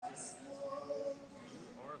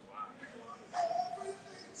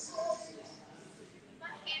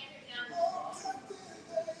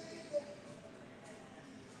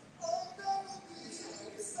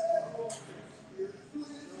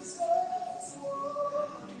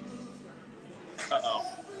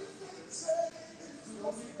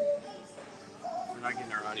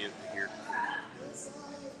it here.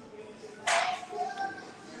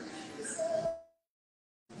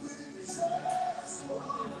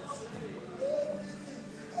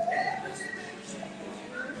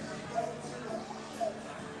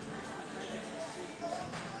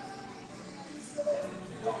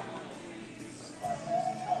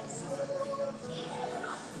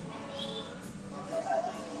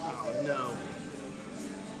 Oh no,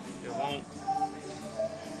 it won't.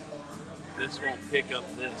 This won't pick up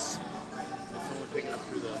this. It's only picking up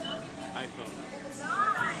through the iPhone.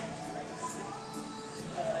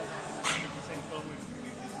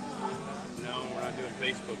 No, we're not doing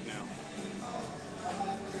Facebook now.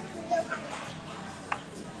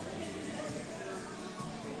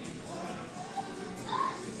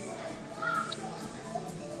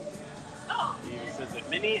 He says that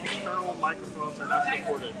many external microphones are not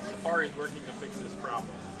supported. Safari is working to fix this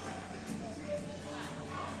problem.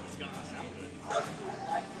 It's gonna sound good.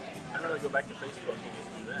 I'd rather go back to Facebook and just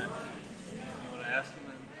do that. You want to ask him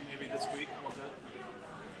maybe this week? We'll do it.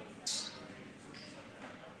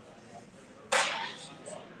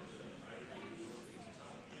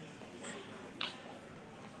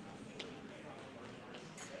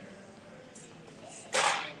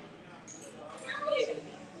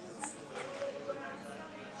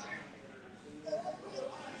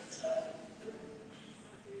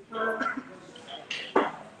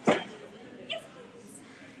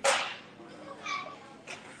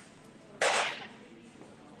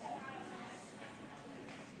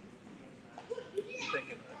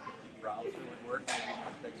 Thinking the browser would work, maybe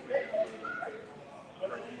not text me.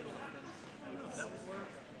 That would work.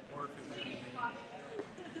 Or if it would be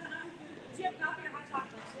Do you have coffee or hot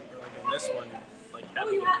chocolate? Like in this one, like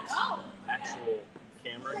having an actual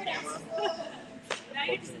camera, Now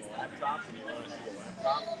you plugs in the laptop, and you want to see the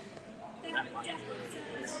laptop. That might be really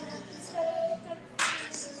good.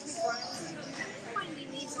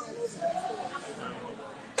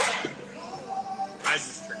 I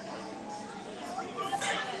just tricked you.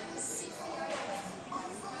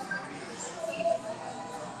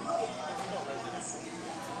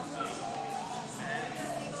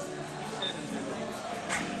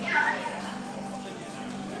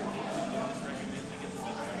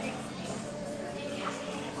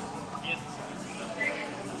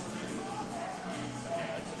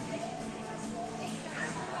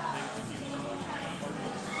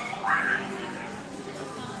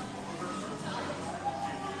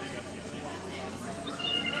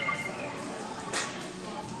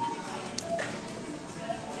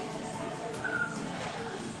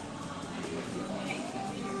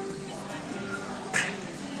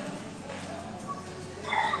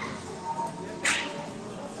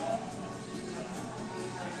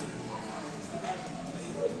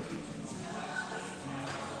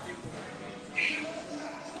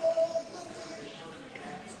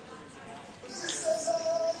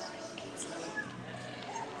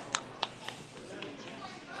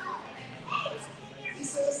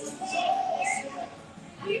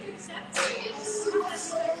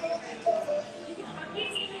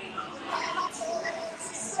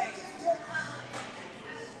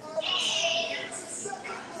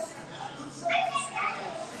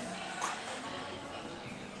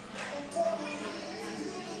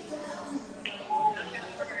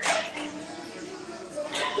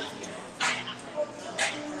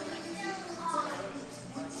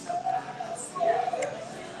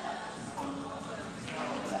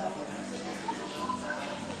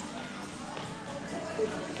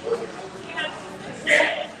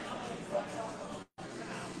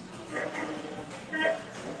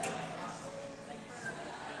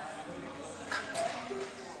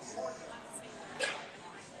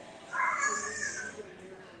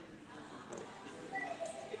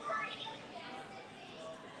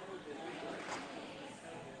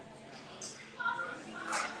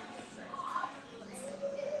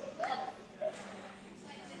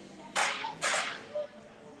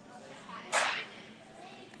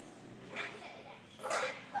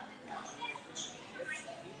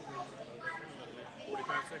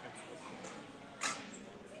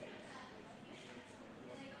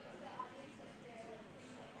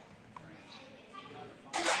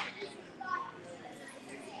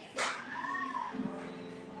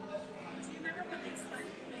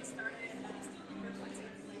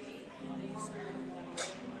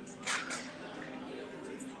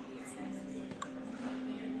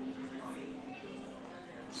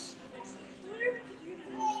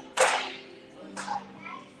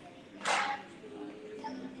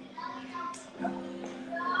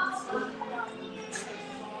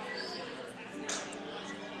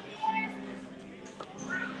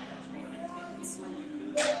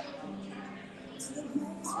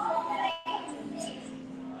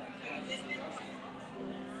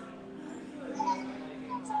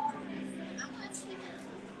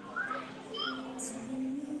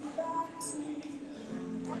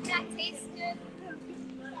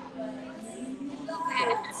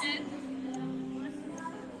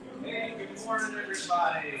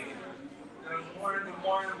 everybody. Good morning.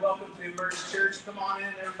 Welcome to Emerge Church. Come on in,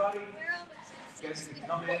 everybody. You guys can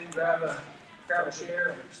come in, grab a chair,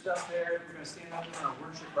 of your stuff there. We're going to stand up and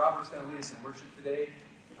worship. Robert's going to lead us in worship today.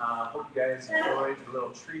 Hope you guys enjoyed the little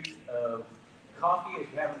treat of coffee.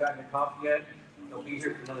 If you haven't gotten your coffee yet, they'll be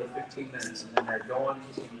here for another 15 minutes, and then they're going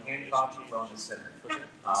to Hancock Wellness Center. We're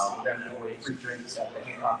going to give away free drinks at the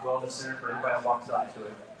Hancock Wellness Center for everybody that walks out to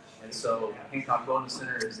it. And so Hancock Wellness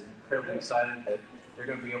Center is incredibly excited that they're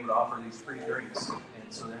going to be able to offer these free drinks. And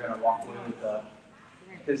so they're going to walk away with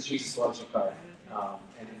his Jesus Loves You card.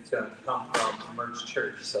 And it's going to come from Emerge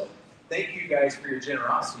Church. So thank you guys for your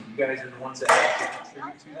generosity. You guys are the ones that have to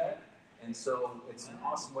contribute to that. And so it's an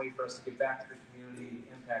awesome way for us to get back to the community,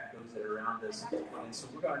 impact those that are around us. And so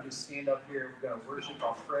we're going to just stand up here. We're going to worship.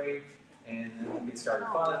 I'll pray. And then we'll get started.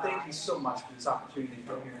 Father, thank you so much for this opportunity to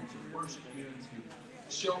come here and to worship you and to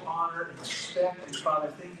show honor and respect. And Father,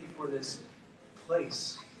 thank you for this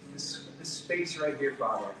place, this space right here,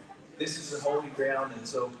 Father. This is the holy ground, and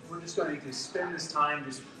so we're just going to spend this time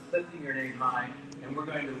just lifting your name high, and we're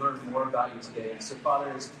going to learn more about you today. And so,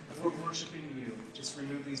 Father, as we're worshiping you, just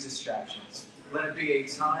remove these distractions. Let it be a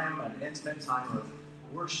time, an intimate time of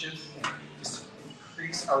worship, and just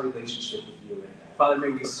increase our relationship with you. And Father, may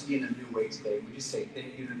we see you in a new way today. We just say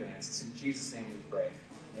thank you in advance. It's in Jesus' name we pray.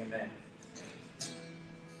 Amen.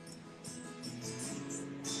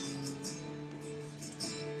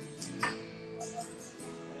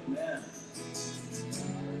 Amen.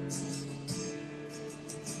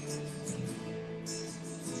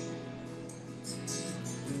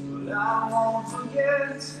 But I won't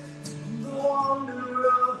forget the wonder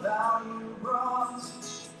of how you brought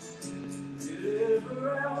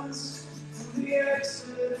deliverance, the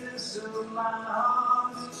exodus of my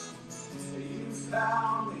heart. You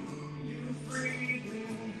found me, you freed me,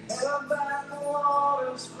 held back the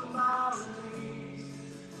waters for my release.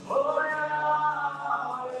 Oh,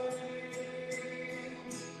 Yahweh,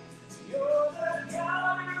 you're the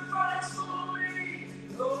God who fights for me,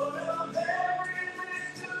 Lord of every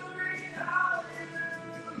victory.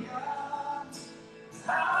 Hallelujah,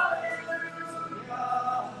 hallelujah.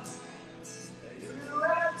 You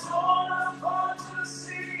have torn apart the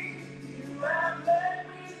sea, you have led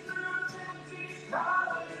me through the deep.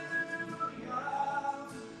 Hallelujah,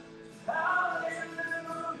 hallelujah.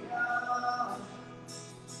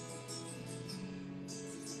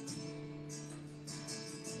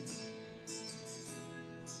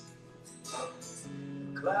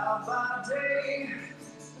 Cloud by day,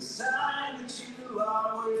 the sign that you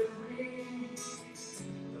are with me.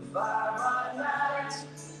 The fire by night,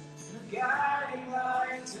 the guiding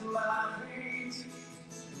light to my feet.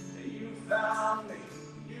 You found me,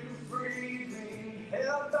 you freed me,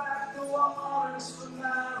 held back the waters for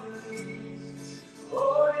my release.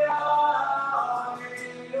 Oh,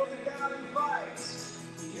 Yahweh, you're the God who fights.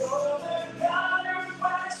 You're the God who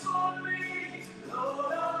fights for me,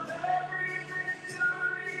 Lord of every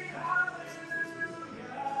victory.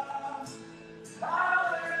 Hallelujah,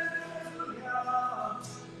 hallelujah.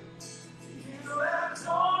 You have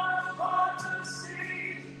torn apart the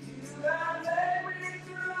sea, you have led me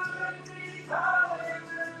through the deep.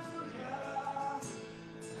 Hallelujah,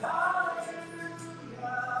 hallelujah.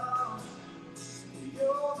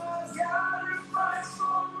 You're the God who fights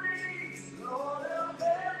for me, Lord of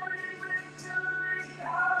every victory.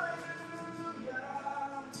 Hallelujah,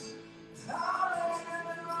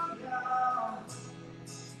 hallelujah.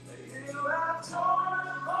 You have torn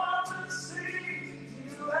apart the sea,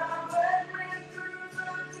 you have led me through the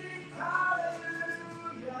deep.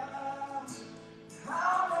 Hallelujah,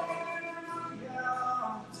 hallelujah.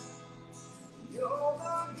 You're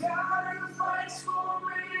the God who fights for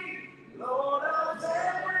me, Lord of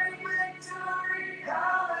every victory.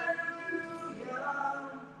 Hallelujah,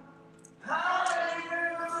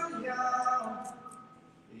 hallelujah.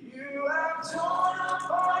 You have torn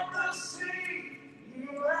apart the sea,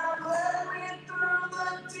 you have led me through the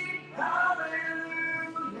deep.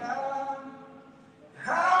 Hallelujah,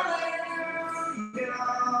 hallelujah.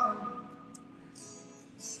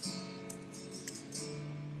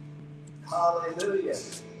 Hallelujah.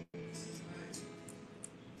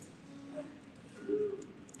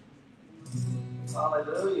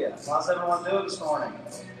 Hallelujah. How's everyone doing this morning?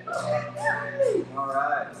 All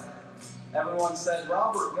right. Everyone said,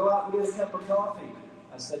 Robert, go out and get a cup of coffee.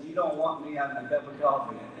 I said, you don't want me having a cup of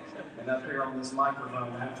coffee and up here on this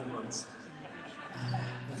microphone afterwards.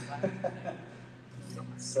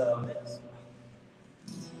 So,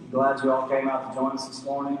 glad you all came out to join us this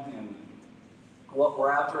morning. And what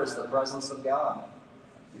we're after is the presence of God.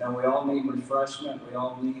 You know, we all need refreshment. We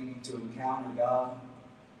all need to encounter God.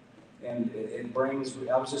 And it brings,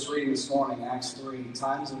 I was just reading this morning, Acts 3,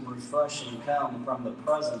 times of refreshing come from the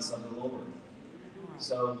presence of the Lord.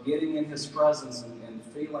 So getting in His presence and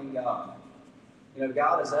feeling God. You know,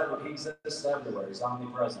 God is He exists everywhere. He's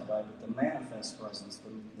omnipresent, right? But the manifest presence,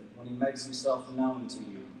 when He makes Himself known to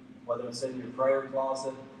you, whether it's in your prayer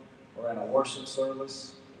closet or in a worship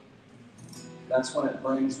service, that's when it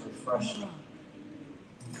brings refreshing.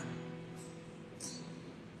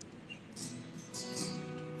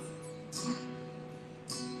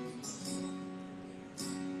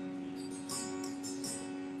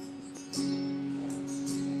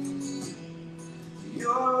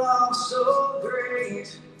 Your love so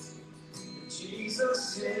great,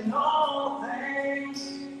 Jesus in all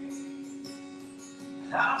things.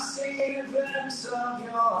 I've seen a glimpse of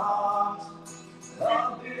your heart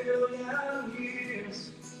a billion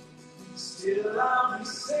years. Still I'll be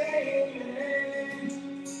singing.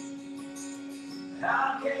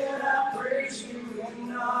 How can I praise you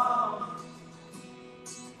enough?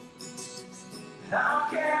 How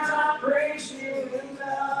can I praise you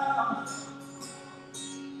enough?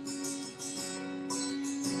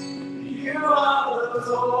 You are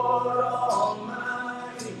the Lord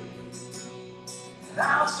Almighty,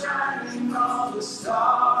 outshining all the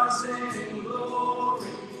stars in glory.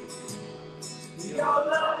 Your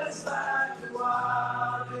love is like the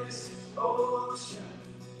wildest ocean.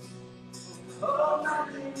 Oh,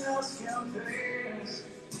 nothing else compares.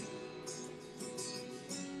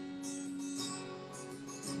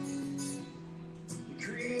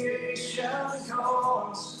 Creation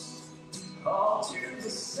calls all to the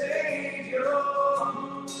Savior.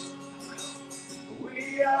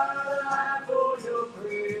 We are alive for your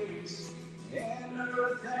praise in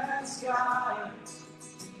earth and sky.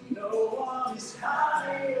 No one is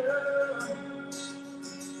higher.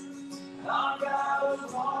 Our God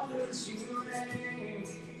of wonders you reign.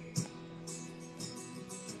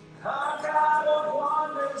 Our God of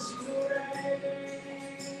wonders you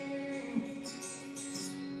reign.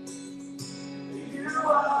 You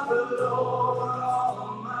are the Lord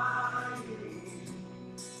Almighty,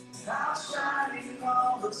 outshining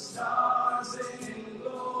all the stars in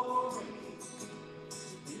glory.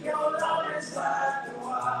 Your love is like the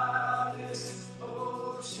wildest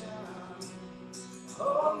ocean.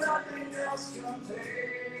 Oh, nothing else compares.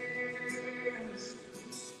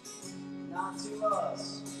 Not to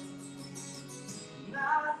us,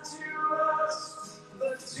 not to us,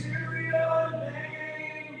 but to your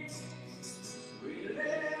name. We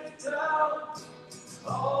lift up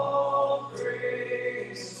all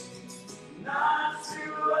praise. Not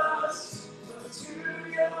to us, but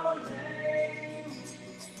to your name.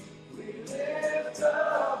 We lift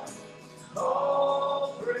up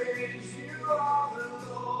all praise. You are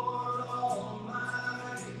the Lord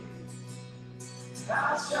Almighty,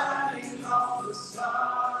 outshining all the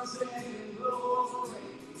stars in glory.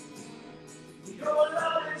 Your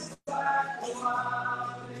love is like the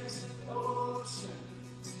wildest ocean.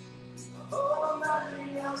 Oh,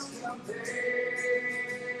 nothing else compares.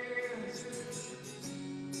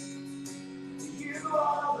 You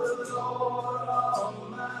are the Lord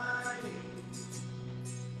Almighty,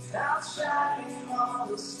 outshining all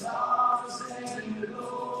the stars in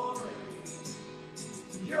glory.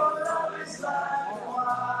 Your love is like the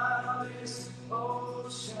wildest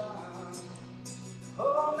ocean.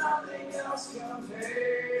 Oh, nothing else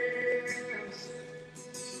compares.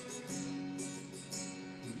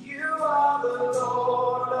 You are the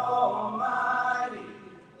Lord Almighty,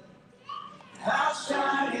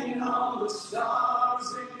 outshining all the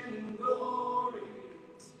stars in glory.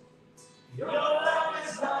 Your love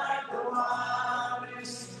is like the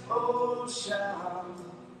wildest ocean.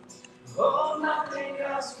 Oh, nothing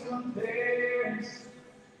else compares.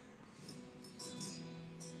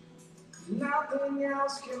 Nothing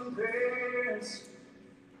else compares.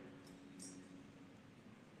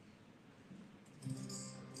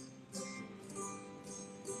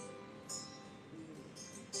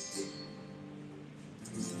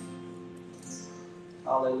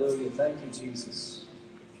 Hallelujah. Thank you, Jesus.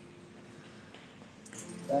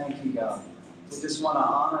 Thank you, God. We just want to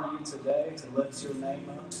honor you today, to lift your name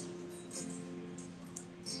up.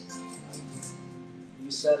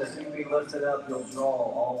 You said if you be lifted up, you'll draw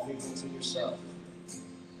all people to yourself.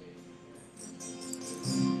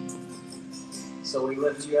 So we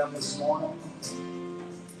lift you up this morning.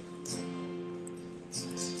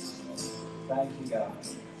 Thank you, God.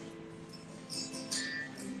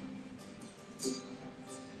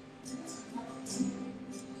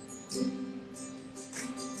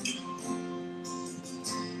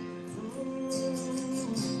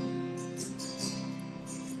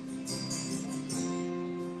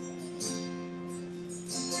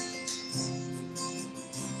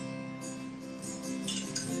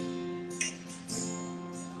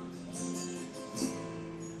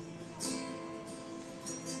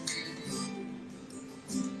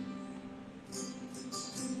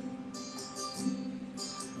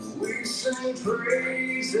 sing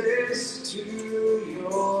praises to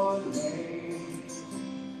your name.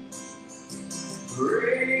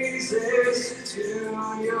 Praises to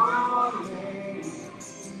your name.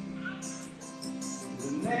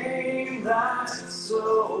 The name that's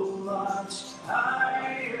so much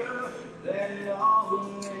higher than all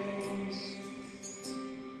names.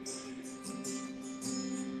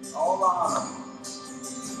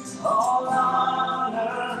 All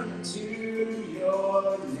honor to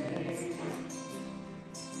your name.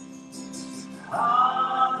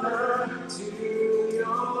 Honor to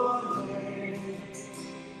your name.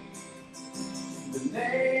 The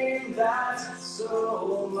name that's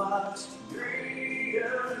so much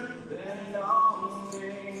greater than all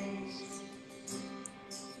names.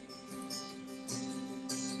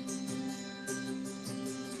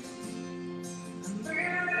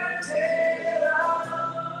 Lifted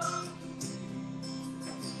up,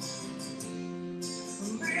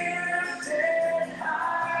 lifted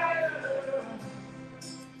higher,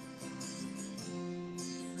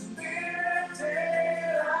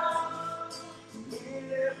 lifted up,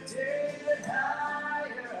 lifted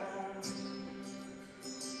higher.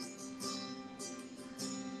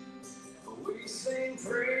 We sing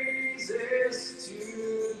praises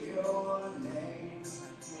to your name.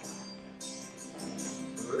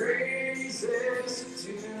 Praises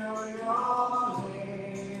to your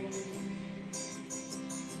name.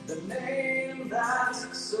 The name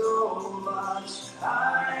that's so much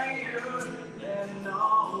higher than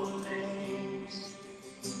all names.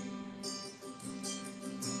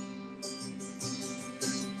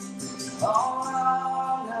 All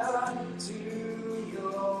honor to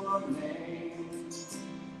your name.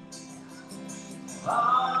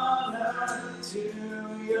 Honor to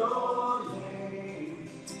your name.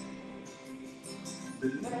 The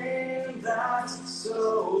name that's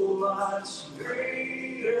so much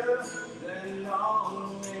greater than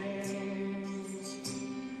all names.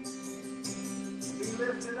 Be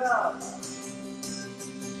lifted up.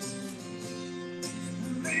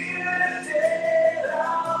 Be lifted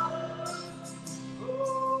up.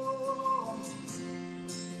 Oh,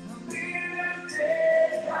 be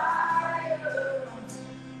lifted higher.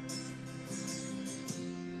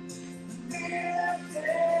 Be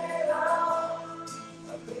lifted up.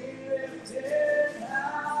 Be lifted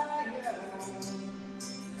higher.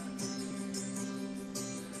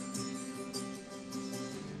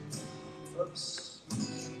 Oops.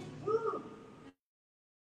 Woo.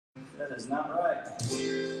 That is not right.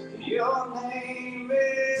 Your name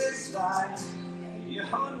is light.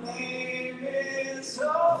 Your name is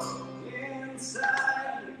hope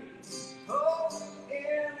inside me. Hope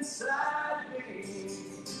inside me.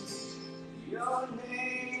 Your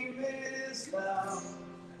name is love.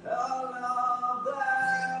 A love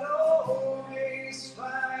that always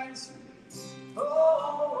finds me.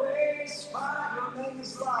 Always finds. Your name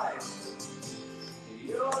is life.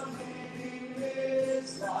 Your name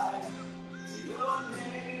is life. Your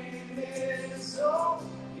name is hope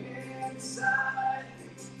inside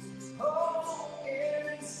me. Hope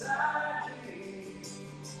inside me.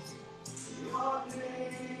 Your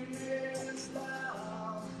name is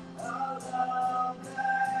love. A love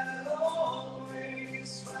that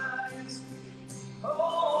always finds me.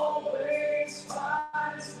 Always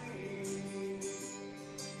finds me.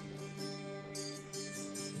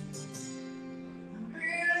 Be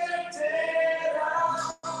lifted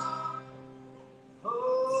up.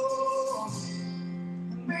 Oh,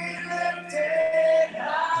 be lifted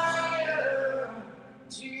higher,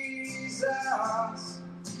 Jesus.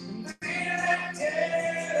 Be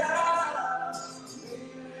lifted up. Be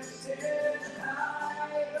lifted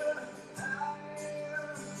higher,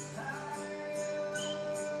 higher, higher.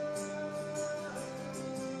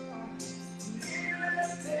 Be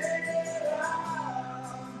lifted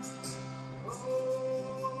up.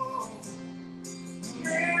 Oh, be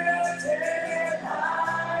lifted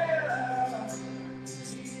higher,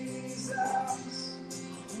 Jesus.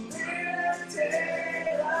 Be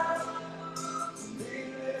lifted up. Be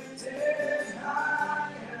lifted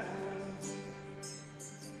higher.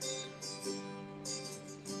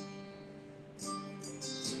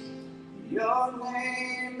 Your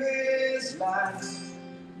name is life.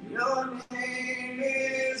 Your name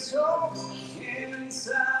is hope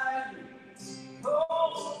inside me.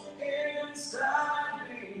 Hope inside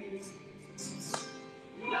me.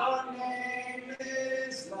 Your name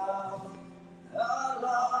is love. A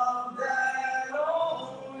love that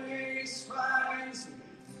always finds me.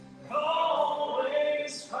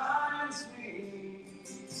 Always finds me.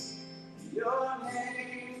 Your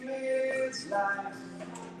name is life.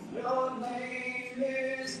 Your name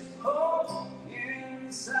is hope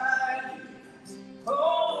inside me.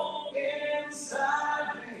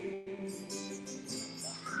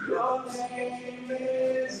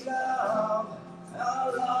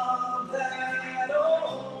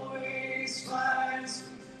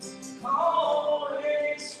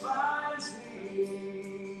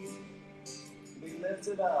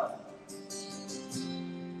 lifted up.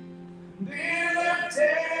 Be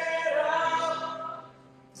lifted up.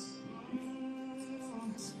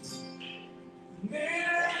 Be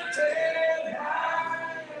lifted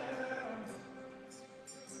higher.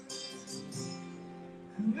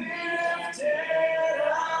 Be lifted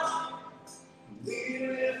up. Be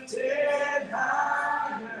lifted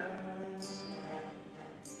higher.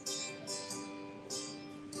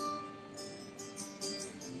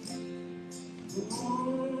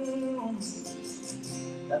 Ooh.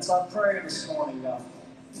 That's our prayer this morning, God.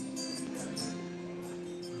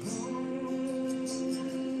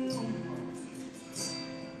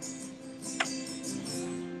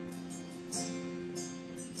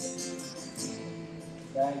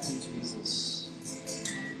 Thank you, Jesus.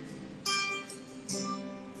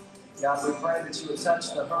 God, we pray that you would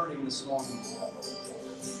touch the hurting this morning.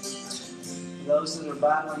 Those that are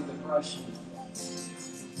battling depression,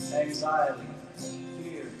 anxiety,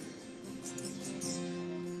 fear.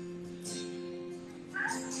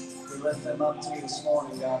 We lift them up to you this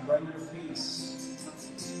morning, God. Bring your peace.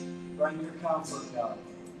 Bring your comfort, God.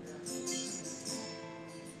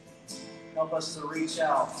 Help us to reach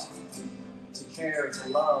out, to care, to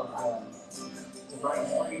love, God, to bring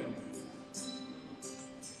freedom.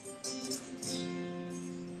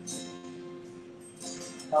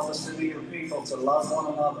 Help us to be your people, to love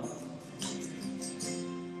one another.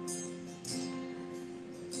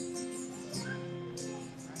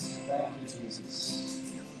 Thank you, Jesus.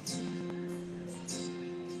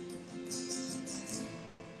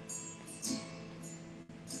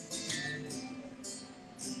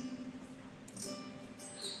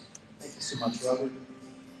 Thank you so much, Robert.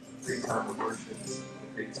 Great time of worship.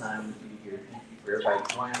 Great time to be here. Thank you for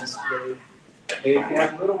everybody joining us today. Hey, if you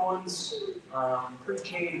have little ones,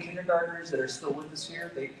 pre-K and kindergartners that are still with us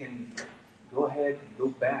here, they can go ahead and go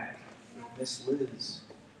back with Miss Liz.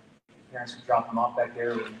 Parents can drop them off back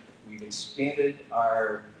there. We've expanded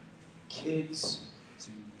our kids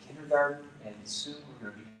to kindergarten, and soon we're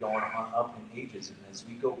going to be going on up in ages. And as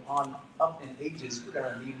we go on up in ages, we're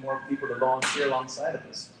going to need more people to volunteer alongside of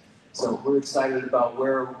us. So we're excited about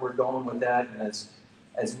where we're going with that, and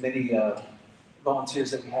as many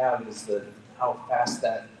volunteers that we have is how fast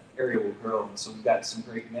that area will grow. And so we've got some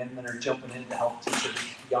great men that are jumping in to help teach our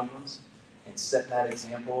young ones and setting that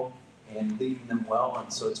example and leading them well.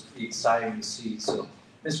 And so it's pretty exciting to see. So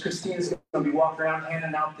Miss Christine is going to be walking around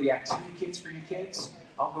handing out the activity kits for your kids.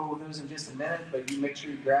 I'll go with those in just a minute, but you make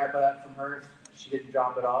sure you grab that from her if she didn't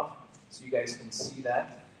drop it off, so you guys can see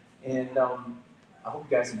that. And I hope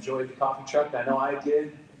you guys enjoyed the coffee truck. I know I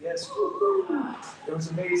did. Yes, it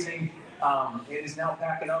was amazing. It is now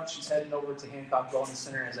packing up. She's heading over to Hancock Wellness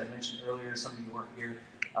Center, as I mentioned earlier. Some of you weren't here,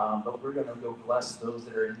 but we're going to go bless those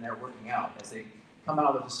that are in there working out. As they come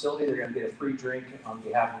out of the facility, they're going to get a free drink on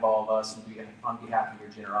behalf of all of us and on behalf of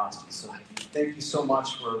your generosity. So thank you so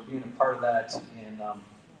much for being a part of that. And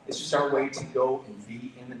it's just our way to go and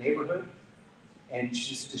be in the neighborhood and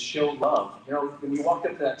just to show love. You know, when you walked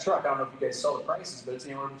up to that truck, I don't know if you guys saw the prices, but it's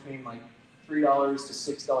anywhere between like $3 to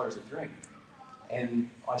 $6 a drink. And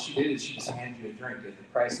all she did is she just handed you a drink at the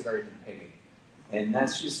price that already been paid. And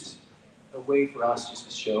that's just a way for us just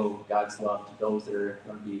to show God's love to those that are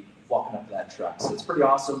going to be walking up to that truck. So it's pretty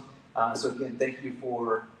awesome. So again, thank you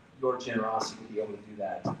for your generosity to be able to do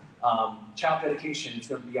that. Child dedication is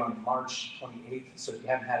going to be on March 28th. So if you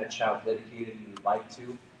haven't had a child dedicated and you'd like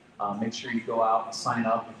to, make sure you go out and sign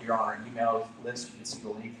up. If you're on our email list, you can see the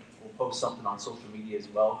link. We'll post something on social media as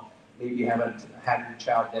well. Maybe you haven't had your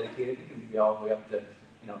child dedicated. It can be all the way up to,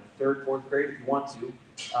 third, fourth grade if you want to.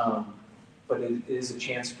 But it is a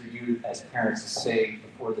chance for you as parents to say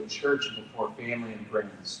before the church and before family and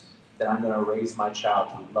friends that I'm going to raise my child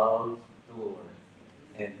to love the Lord.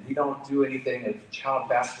 And we don't do anything of child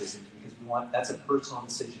baptism because that's a personal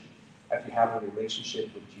decision. After you have a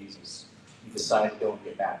relationship with Jesus, you decide to go and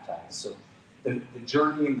get baptized. So the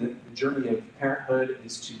journey of parenthood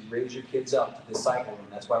is to raise your kids up, to disciple them.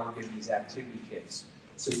 That's why we're giving these activity kits.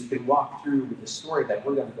 So you can walk through the story that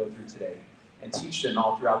we're going to go through today and teach them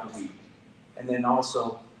all throughout the week. And then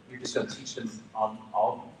also, you're just going to teach them on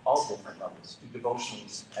all different levels. Do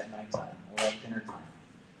devotionals at nighttime or at dinner time.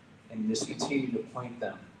 And just continue to point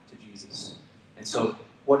them to Jesus. And so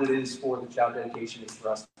what it is for the child dedication is for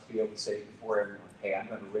us to be able to say before everyone, hey, I'm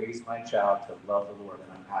going to raise my child to love the Lord,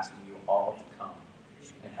 and I'm asking you all to come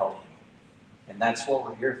and help me. And that's what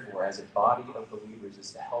we're here for as a body of believers,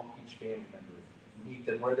 is to help each family member meet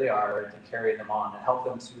them where they are and to carry them on and help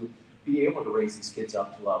them to be able to raise these kids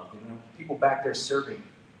up to love. People back there serving.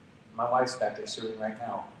 My wife's back there serving right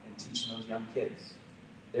now and teaching those young kids.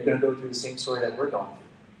 They're going to go through the same story that we're going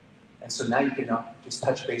through. And so now you can just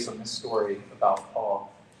touch base on this story about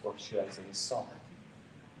Paul, or should I say Saul.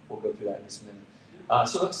 We'll go through that in just a minute.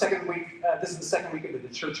 So the second week, this is the second week of the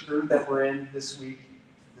church group that we're in this week.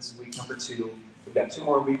 This is week number 2. We've got 2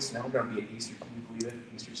 more weeks, and then we're going to be at Easter. Can you believe it?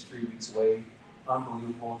 Easter's 3 weeks away.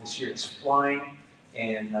 Unbelievable. This year is flying,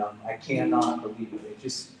 and I cannot believe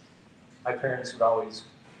it. My parents would always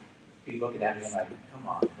be looking at me and like, come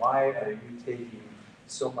on, why are you taking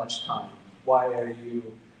so much time? My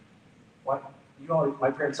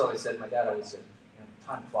parents always said, my dad always said,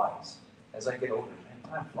 time flies. As I get older,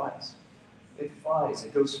 man, time flies. It flies,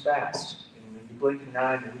 it goes fast. And when you blink an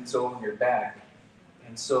eye, the week's over and you're back.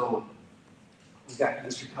 And so we got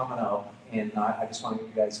Easter coming up, and I just want to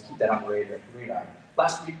you guys keep that on the radar.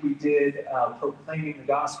 Last week we did proclaiming the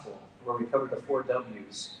gospel, where we covered the 4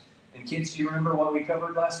 W's. And kids, do you remember what we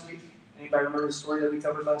covered last week? Anybody remember the story that we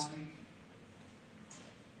covered last week?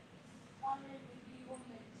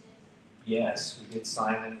 Yes, we did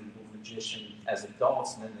Simon, the evil magician, as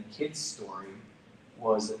adults, and then the kids' story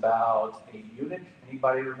was about a eunuch.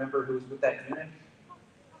 Anybody remember who was with that eunuch?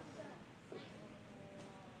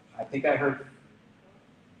 I think I heard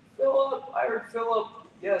Philip. I heard Philip.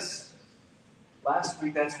 Yes. Last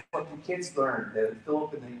week, that's what the kids learned, that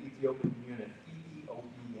Philip and the Ethiopian eunuch,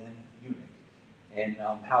 E-O-E-N eunuch, and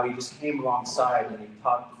how he just came alongside and he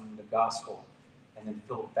taught them the gospel, and then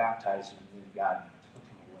Philip baptized him, and then God took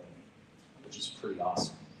him away, which is pretty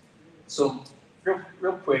awesome. So,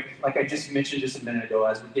 real quick, like I just mentioned just a minute ago,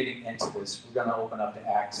 as we're getting into this, we're going to open up to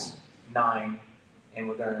Acts 9, and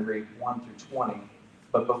we're going to read 1 through 20.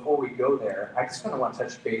 But before we go there, I just kind of want to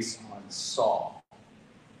touch base on Saul.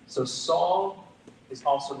 So Saul is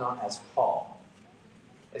also known as Paul.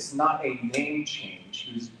 It's not a name change.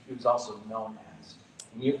 He was also known as.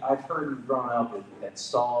 And I've heard growing up that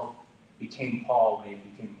Saul became Paul when he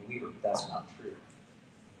became a believer, but that's not true.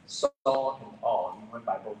 Saul and Paul, he went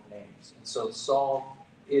by both names. And so Saul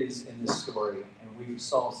is in this story, and we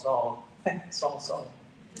saw Saul.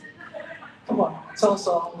 Come on,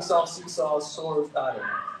 Saul, seesaw, swords, I don't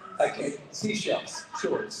know. I can't, seashells,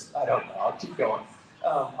 shorts, I don't know, I'll keep going.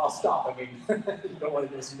 I'll stop, I mean, you don't want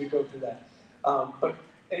to listen to me go through that. But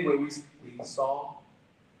anyway, we saw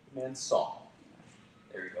the man Saul.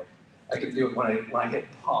 There you go. I can do it when I hit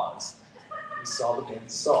pause. We saw the man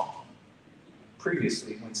Saul.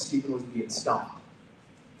 Previously, when Stephen was being stoned,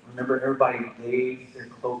 remember everybody laid their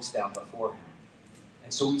cloaks down before him.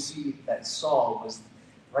 And so we see that Saul was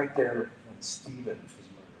right there when Stephen was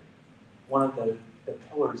murdered. One of the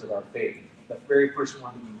pillars of our faith, the very first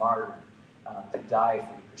one to be martyred, to die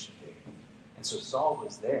for the Christian faith. And so Saul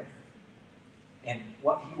was there. And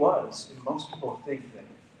what he was, and most people think that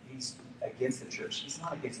he's against the church. He's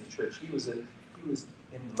not against the church. He was in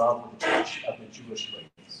love with the church of the Jewish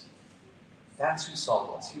ways. That's who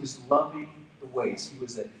Saul was. He was loving the ways. He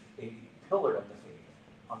was a pillar of the faith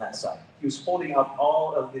on that side. He was holding up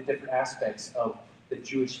all of the different aspects of the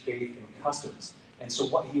Jewish faith and customs. And so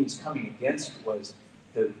what he was coming against was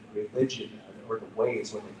the religion, or the way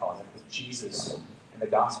is what they call it, with Jesus and the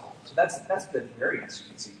gospel. So that's the variance you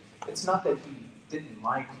can see. It's not that he didn't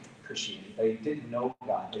like Christianity, that he didn't know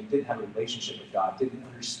God, that he didn't have a relationship with God, didn't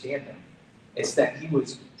understand him. It's that he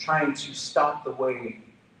was trying to stop the way,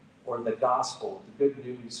 or the gospel, the good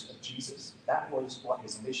news of Jesus. That was what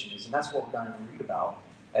his mission is, and that's what we're going to read about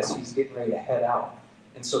as he's getting ready to head out.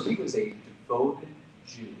 And so he was a devoted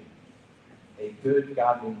Jew, a good,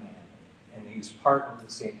 godly man, and he was part of the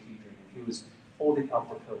Sanhedrin. He was holding up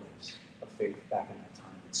the pillars of faith back in that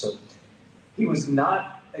time. And so he was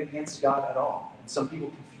not against God at all. And some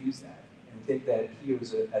people confuse that and think that he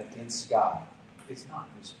was against God. It's not.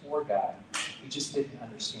 He was for God. He just didn't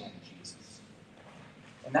understand Jesus.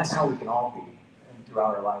 And that's how we can all be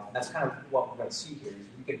throughout our life. And that's kind of what we're going to see here.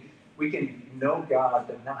 Is we can know God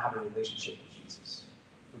but not have a relationship with Jesus.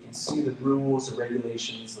 We can see the rules, the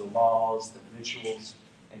regulations, the laws, the rituals,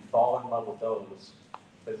 and fall in love with those,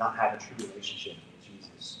 but not have a true relationship with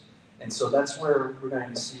Jesus. And so that's where we're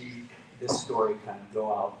going to see this story kind of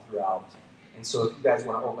go out throughout. And so if you guys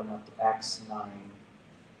want to open up to Acts 9,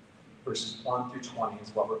 verses 1 through 20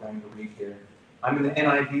 is what we're going to read here. I'm in the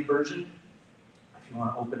NIV version. If you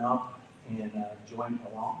want to open up and join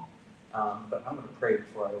along. But I'm going to pray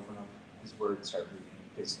before I open up his word and start reading,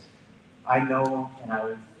 because I know, and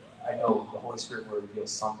I know the Holy Spirit will reveal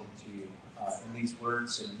something to you in these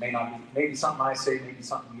words, and it may not be, maybe something I say, maybe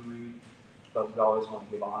something you read, but we always want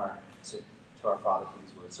to give honor to our Father for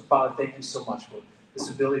these words. So Father, thank you so much for this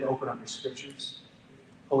ability to open up your scriptures.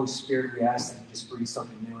 Holy Spirit, we ask that you just breathe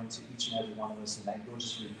something new into each and every one of us, and that you'll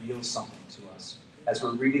just reveal something to us as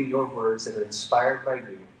we're reading your words that are inspired by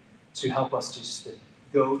you to help us just to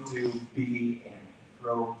go, do, be, and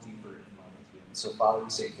grow deeper in love with you. And so, Father, we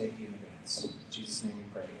say thank you in advance. In Jesus' name we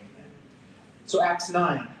pray. Amen. So, Acts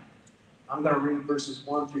 9. I'm going to read verses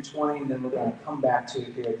 1 through 20, and then we're going to come back to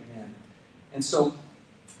it here at the end. And so,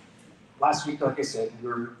 last week, like I said, we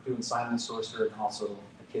were doing Simon the Sorcerer, and also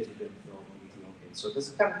the kids were doing Philip and the Ethiopian. So this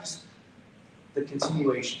is kind of just the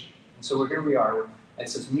continuation. And so here we are. It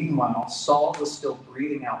says, meanwhile, Saul was still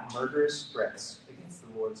breathing out murderous threats against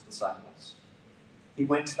the Lord's disciples. He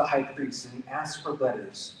went to the high priest and he asked for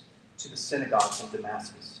letters to the synagogues of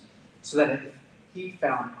Damascus, so that if he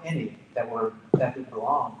found any that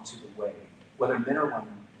belonged to the way, whether men or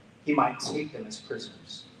women, he might take them as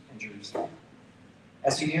prisoners in Jerusalem.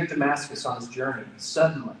 As he neared Damascus on his journey,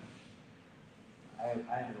 suddenly, I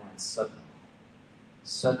underline suddenly,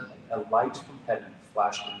 a light from heaven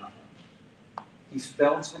flashed on him. He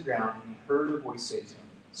fell to the ground and he heard a voice say to him,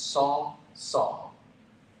 Saul, Saul,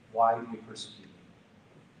 why do you persecute me?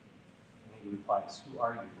 And he replies, who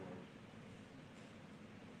are you, Lord?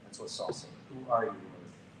 That's what Saul said. Who are you, Lord?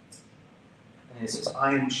 And it says,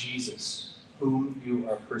 I am Jesus, whom you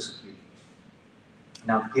are persecuting.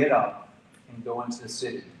 Now get up and go into the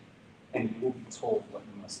city, and you will be told what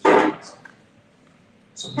you must do.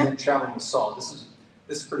 So he went traveling with Saul. This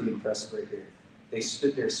is pretty impressive right here. They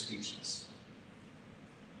stood there speechless.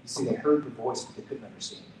 You see, they heard the voice, but they couldn't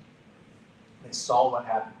understand it. They saw what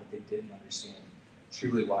happened, but they didn't understand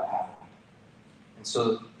truly what happened. And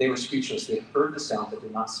so they were speechless. They heard the sound, but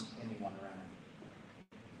did not see anyone around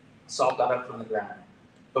him. Saul got up from the ground,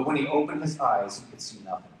 but when he opened his eyes, he could see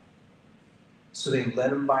nothing. So they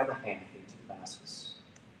led him by the hand into Damascus.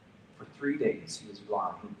 For 3 days he was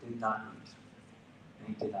blind. He did not eat,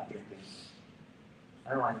 and he did not drink anything.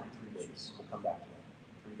 Underline that 3 days. We'll come back to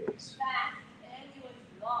that. 3 days. And he was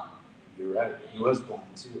blind. You're right. He was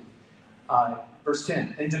blind too. Verse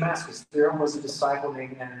 10. In Damascus there was a disciple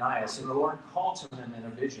named Ananias, and the Lord called to him in a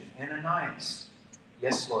vision. Ananias.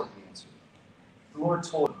 Yes, Lord, he answered. The Lord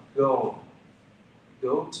told him, go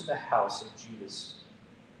to the house of Judas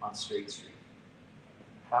on Straight Street.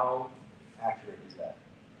 How accurate is that?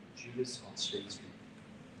 Judas on Straight Street.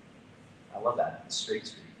 I love that. Straight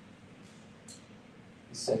Street.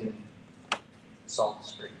 He's setting Saul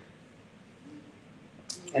straight.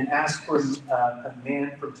 And ask for a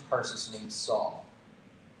man from Tarsus named Saul,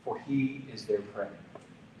 for he is their prey.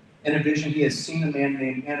 In a vision, he has seen a man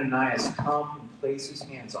named Ananias come and place his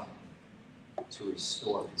hands on him to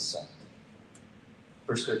restore his sight.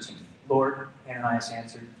 Verse 13. Lord, Ananias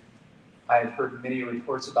answered, I have heard many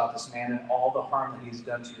reports about this man and all the harm that he has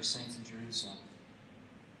done to your saints in Jerusalem.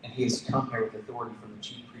 And he has come here with authority from the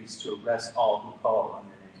chief priests to arrest all who call on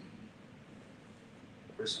your name.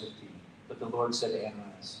 Verse 15. But the Lord said to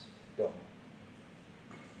Ananias, go.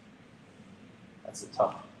 That's a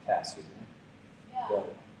tough task, isn't it? Yeah. Go.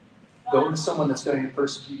 Go to someone that's going to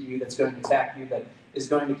persecute you, that's going to attack you, that is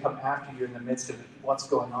going to come after you in the midst of what's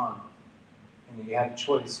going on. And you have a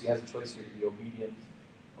choice. He has a choice here to be obedient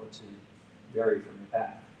or to vary from the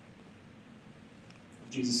path.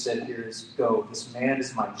 What Jesus said here is, go. This man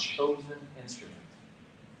is my chosen instrument.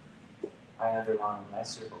 I underlined, I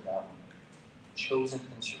circled that one. Chosen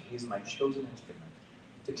instrument. He is my chosen instrument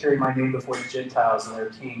to carry my name before the Gentiles and their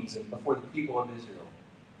kings and before the people of Israel.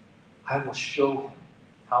 I will show him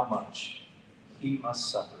how much he must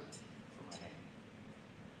suffer for my name.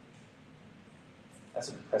 That's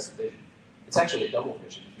an impressive vision. It's actually a double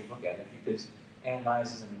vision if you look at it, because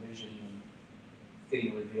Ananias is in a vision and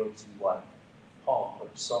getting revealed to what Paul or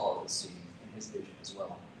Saul is seeing in his vision as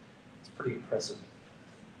well. It's pretty impressive.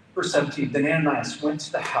 Verse 17, then Ananias went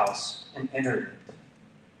to the house and entered it.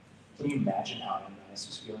 Can you imagine how Ananias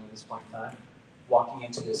was feeling at this point in time? Walking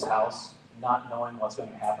into this house, not knowing what's going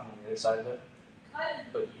to happen on the other side of it,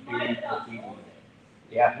 but doing obediently.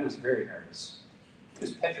 Yeah, he was very nervous. He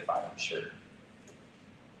was petrified, I'm sure.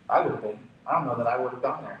 I would have been. I don't know that I would have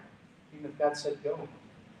gone there, even if God said go.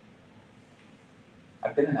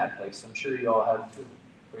 I've been in that place. I'm sure you all have too,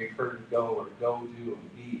 where you've heard go or go, do,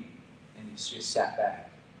 and be, and you just sat back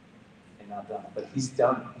and not done it. But he's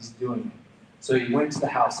done it. He's doing it. So he went to the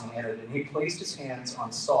house and entered, and he placed his hands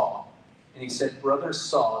on Saul, and he said, Brother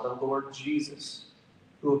Saul, the Lord Jesus,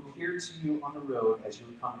 who appeared to you on the road as you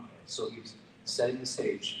were coming here. So he was setting the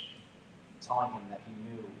stage, telling him that he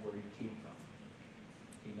knew where he came from.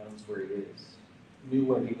 He knows where he is. He knew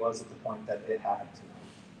where he was at the point that it happened to him.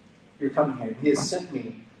 You're coming here. He has sent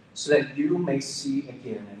me so that you may see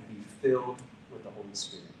again and be filled with the Holy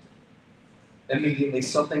Spirit. Immediately,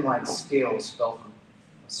 something like scales fell from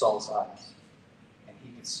Saul's eyes, and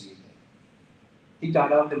he could see again. He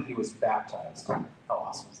got up and he was baptized. How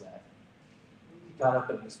awesome is that? He got up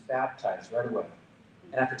and was baptized right away.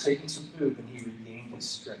 And after taking some food, then he regained his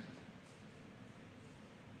strength.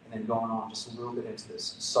 And then going on just a little bit into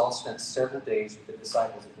this, Saul spent several days with the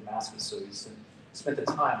disciples at Damascus, so he spent the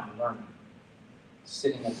time learning,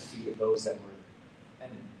 sitting at the feet of those that were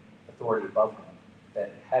in authority above him,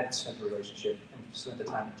 that had spent the relationship and spent the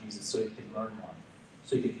time with Jesus so he could learn more,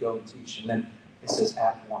 so he could go and teach. And then it says,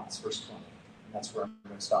 at once, verse 20, and that's where I'm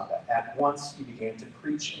going to stop at. At once he began to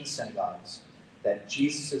preach in synagogues that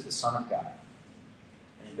Jesus is the Son of God.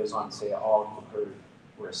 And he goes on to say, all who heard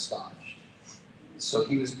were astonished. So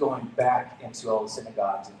he was going back into all the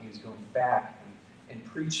synagogues, and he was going back and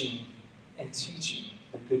preaching and teaching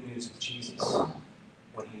the good news of Jesus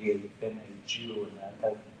when he had been a Jew and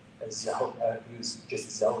he was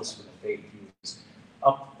just zealous for the faith. He was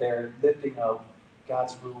up there lifting up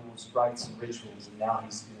God's rules, rites, and rituals, and now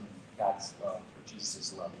he's doing God's love, or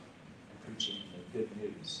Jesus' love, and preaching the good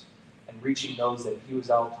news and reaching those that he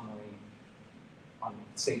was ultimately on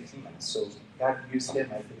the same team as. So God used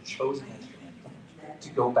him as the chosen instrument to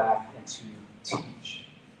go back and to teach,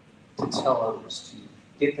 to tell others, to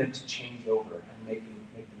get them to change over and make the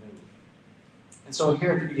move. And so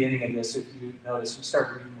here at the beginning of this, if you notice, we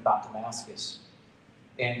started reading about Damascus.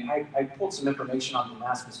 And I pulled some information on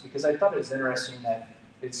Damascus because I thought it was interesting that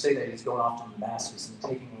it'd say that he's going off to Damascus and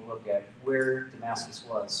taking a look at where Damascus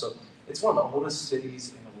was. So it's one of the oldest cities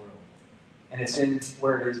in the world. And it's in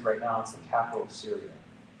where it is right now. It's the capital of Syria.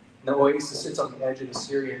 And the oasis sits on the edge of the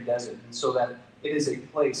Syrian desert. And so that it is a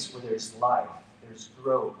place where there's life, there's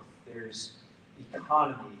growth, there's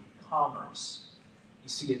economy, commerce. You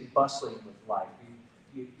see it bustling with life.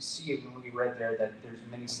 You see it when we read there that there's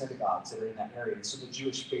many synagogues that are in that area. And so the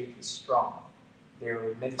Jewish faith is strong. There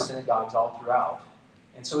are many synagogues all throughout.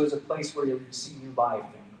 And so it's a place where you see new life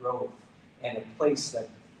and growth, and a place that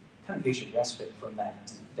kind of gives you respite from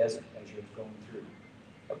that desert as you're going through.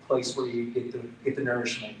 A place where you get the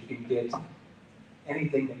nourishment, you can get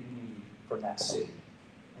anything that you need from that city.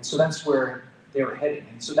 And so that's where they were headed.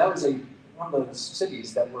 And so that was one of those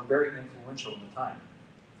cities that were very influential in the time.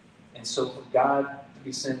 And so for God to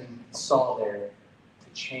be sending Saul there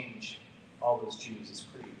to change all those Jews is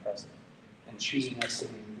pretty impressive. And choosing that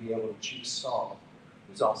city to be able to choose Saul,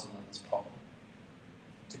 who's also known as Paul,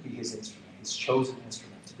 to be his instrument, his chosen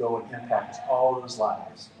instrument, to go and impact all those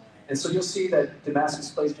lives. And so you'll see that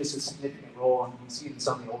Damascus plays just a significant role, and you can see it in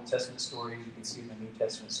some of the Old Testament stories, you can see it in the New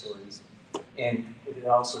Testament stories. And it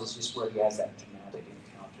also is just where he has that dramatic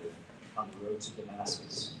encounter on the road to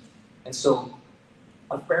Damascus. And so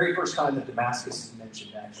the very first time that Damascus is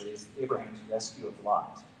mentioned, actually, is Abraham's rescue of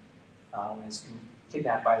Lot. When he's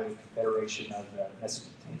kidnapped by the Confederation of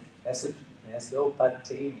Mesopotamian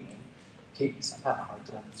kings. I'm having a hard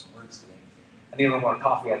time with some words today. I need a little more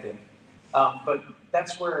coffee, I think. But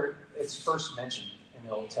that's where it's first mentioned in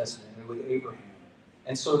the Old Testament with Abraham.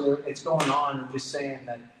 And so it's going on and just saying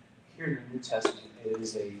that here in the New Testament, it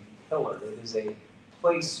is a pillar. It is a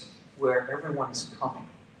place where everyone is coming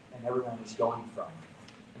and everyone is going from.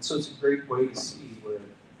 And so it's a great way to see where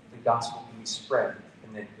the gospel can be spread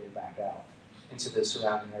and then go back out into the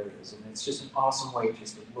surrounding areas. And it's just an awesome way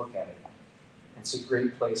just to look at it. And it's a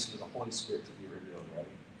great place for the Holy Spirit to be revealed, right?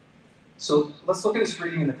 So let's look at this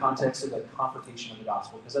reading in the context of the confrontation of the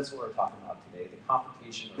gospel, because that's what we're talking about today, the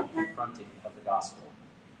confrontation or confronting of the gospel,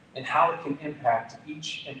 and how it can impact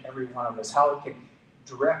each and every one of us, how it can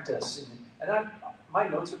direct us. My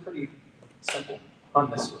notes are pretty simple on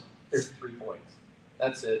this one. There's 3 points.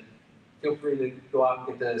 That's it. Feel free to go out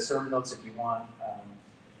and get the sermon notes if you want,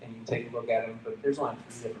 and you can take a look at them, but there's only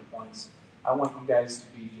 3 different points. I want you guys to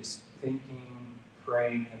be just thinking,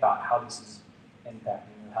 praying about how this is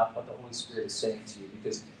impacting you, what the Holy Spirit is saying to you,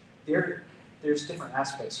 because there's different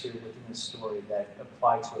aspects here within this story that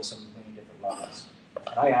apply to us on many different levels.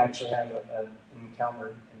 And I actually have an encounter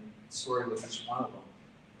and story with each one of them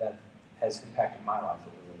that has impacted my life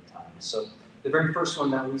over the time. So the very first one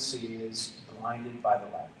that we see is blinded by the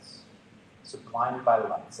lights. So blinded by the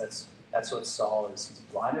lights. That's what Saul is. He's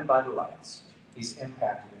blinded by the lights. He's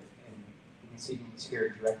impacted it, and you can see he's here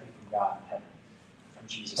directly from God in heaven, from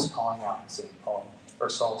Jesus calling out and saying,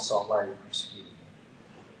 Saul, Saul, why are you persecuting me?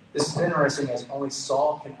 This is interesting, as only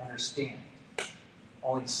Saul can understand.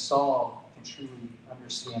 Only Saul can truly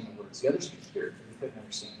understand the words. The others could hear it, but they couldn't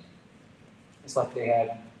understand it. It's like they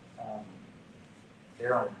had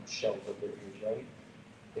their own shell of their ears, right?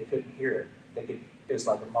 They couldn't hear it. It was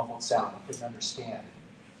like a muffled sound. They couldn't understand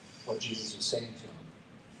what Jesus was saying to them.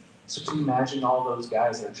 So can you imagine all those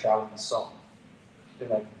guys that are traveling with Saul? They're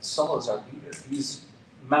like, Saul is our leader. He's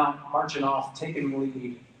marching off, taking the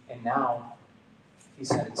lead, and now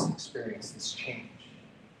he's had this experience, this change.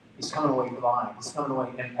 He's coming away blind. He's coming away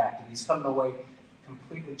impacted. He's coming away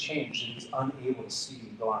completely changed and he's unable to see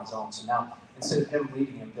and go on his own. So now, instead of him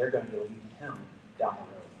leading him, they're going to be leading him down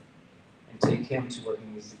the road and take him to where he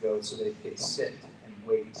needs to go so that he can sit and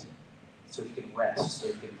wait, so he can rest, so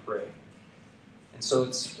he can pray. And so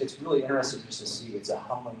it's really interesting just to see. It's a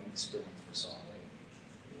humbling experience for Saul.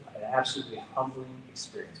 Right? An absolutely humbling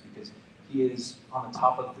experience because he is on the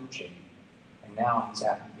top of the food chain, and now he's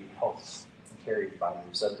having to be helped and carried by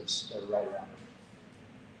those others that are right around him.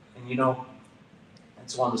 And you know,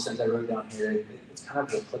 it's one of those things I wrote down here. It's kind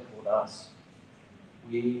of applicable to us.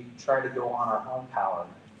 We try to go on our own power,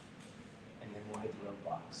 and then we'll hit the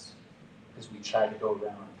roadblocks because we try to go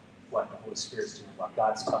around what the Holy Spirit's doing, what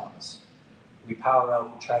God's telling us. We power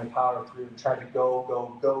out, we try to power through, and try to go.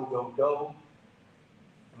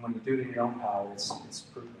 And when you do it in your own power, it's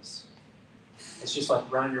fruitless. It's just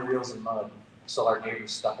like running your wheels in mud. I saw our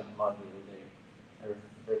neighbors stuck in the mud the other day.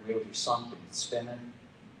 Their wheels are sunk and spinning.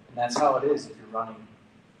 And that's how it is if you're running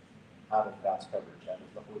out of God's coverage, out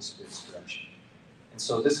of the Holy Spirit's direction. And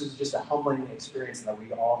so this is just a humbling experience that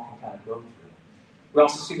we all can kind of go through. We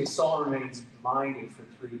also see that Saul remains minded for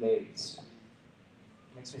 3 days.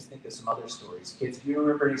 It makes me think of some other stories. Kids, do you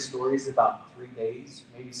remember any stories about 3 days?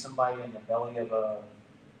 Maybe somebody in the belly of a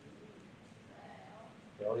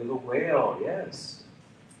whale, yes.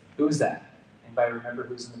 Who is that? Anybody remember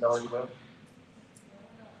who's in the belly of the whale?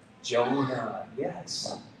 Jonah,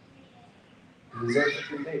 yes. He was there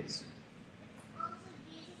for 3 days.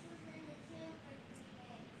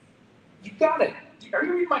 You got it. Are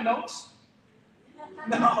you reading my notes?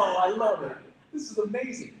 No, I love it. This is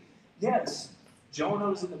amazing. Yes, Jonah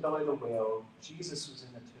was in the belly of the whale. Jesus was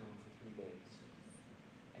in the tomb for 3 days.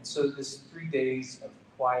 And so this 3 days of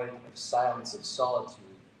quiet, of silence, of solitude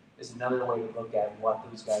is another way to look at what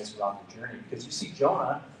those guys were on the journey. Because you see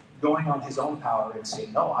Jonah going on his own power and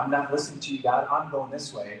saying, no, I'm not listening to you, God. I'm going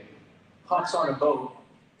this way. Hops on a boat.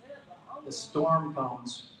 The storm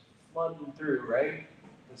comes flooding through, right?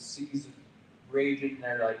 The seas raging,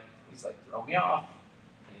 and he's like, throw me off.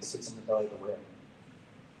 And he sits in the belly of the whale.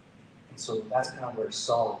 And so that's kind of where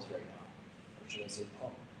Saul is right now. Or should I say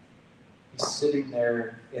Paul? He's sitting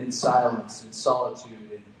there in silence and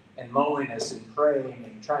solitude and loneliness and praying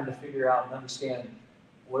and trying to figure out and understand,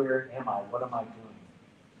 where am I? What am I doing?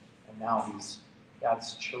 And now he's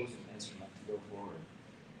God's chosen instrument to go forward.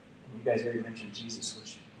 And you guys already mentioned Jesus,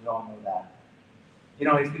 which we all know that. You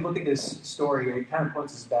know, if you look at this story, it kind of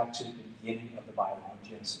points us back to the beginning of the Bible in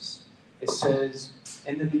Genesis. It says,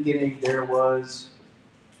 in the beginning there was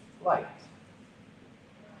light.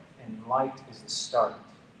 And light is the start.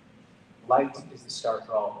 Light is the start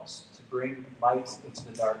for all of us. To bring light into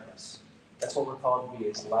the darkness. That's what we're called to be,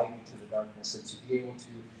 is light into the darkness. And to be able to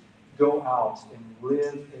go out and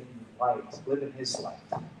live in light, live in His light.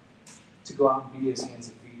 To go out and be His hands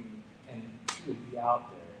and feet and to be out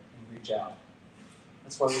there and reach out.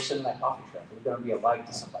 That's why we're sitting in that coffee truck. We're going to be a light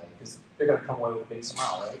to somebody because they're going to come away with a big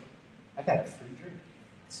smile, right? I got a free drink.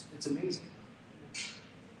 It's amazing.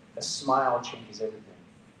 A smile changes everything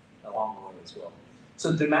along the way as well.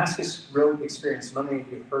 So the Damascus Road experience, many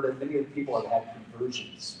of you have heard of, many of the people have had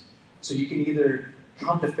conversions. So you can either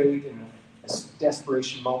come to faith in a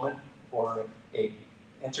desperation moment or a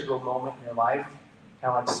integral moment in your life,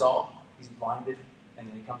 kind of like Saul. He's blinded and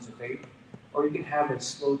then he comes to faith. Or you can have a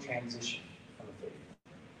slow transition of a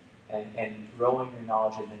faith and growing your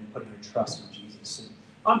knowledge and then putting your trust in Jesus. And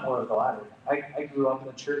I'm more of the latter. I grew up in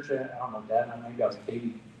the church. I don't know, Dad, maybe I was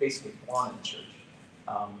basically born in the church.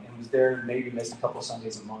 And was there, maybe missed a couple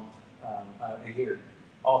Sundays a month, a year,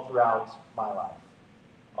 all throughout my life,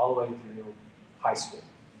 all the way through high school.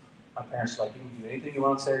 My parents were like, you can do anything you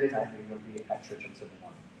want on Saturday night, you're going to be at church on Sunday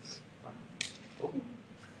morning. Cool.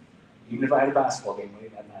 Even if I had a basketball game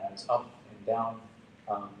late at night, I was up and down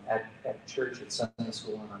at church at Sunday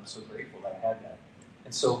school, and I'm so grateful that I had that.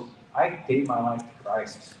 And so I gave my life to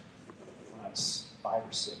Christ when I was 5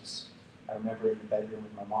 or 6. I remember in the bedroom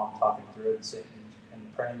with my mom talking through it and sitting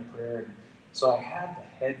and praying the prayer. And so I had the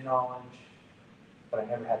head knowledge, but I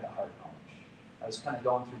never had the heart knowledge. I was kind of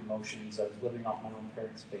going through the motions. I was living off my own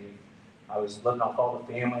parents' faith. I was living off all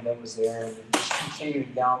the family that was there and just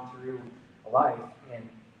continuing down through life. And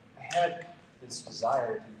I had this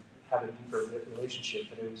desire to have a deeper relationship,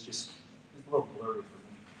 but it was a little blurry for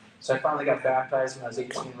me. So I finally got baptized when I was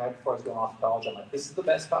 18, right before I was going off to college. I'm like, this is the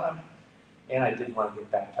best time. And I didn't want to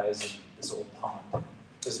get baptized in this old pond,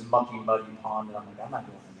 this mucky, muddy pond. And I'm like, I'm not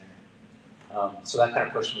going in there. So that kind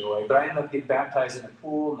of pushed me away. But I ended up getting baptized in a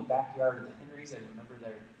pool in the backyard of the Henrys. I remember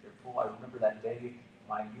their pool. I remember that day.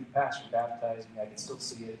 My youth pastor baptized me. I can still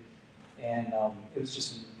see it. And it was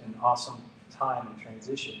just an awesome time in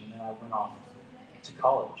transition. And then I went off to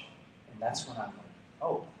college. And that's when I'm like,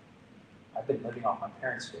 oh, I've been living off my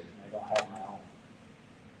parents' faith and I don't have my own.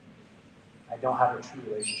 I don't have a true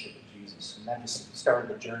relationship with Jesus. And that just started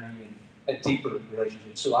the journey in a deeper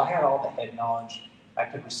relationship. So I had all the head knowledge. I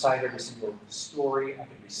could recite every single story. I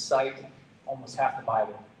could recite almost half the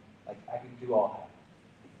Bible. Like, I could do all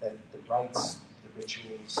that. The rites, the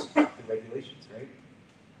rituals, the regulations, right?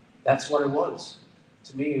 That's what it was.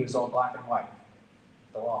 To me, it was all black and white.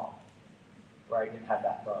 The law. Where I didn't have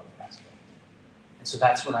that love aspect. And so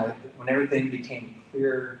that's when everything became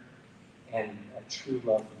clear and a true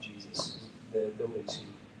love for Jesus, the ability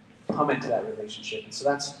to come into that relationship. And so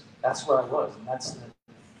that's where I was, and that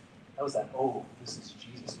was that. Oh, this is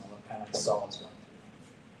Jesus moment, kind of like Saul's going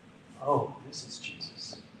through. Oh, this is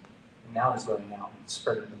Jesus, and now he's going out and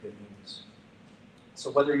spreading the good news.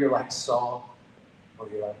 So whether you're like Saul or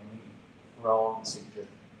you're like me, we're all on the same journey.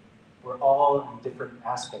 We're all in different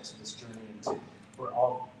aspects of this journey, and we're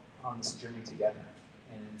all on this journey together.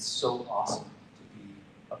 And it's so awesome to be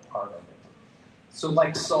a part of it. So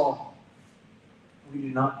like Saul, we do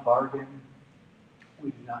not bargain. We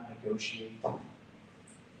do not negotiate. We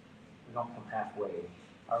don't come halfway.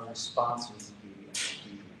 Our response needs to be in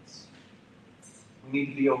obedience. We need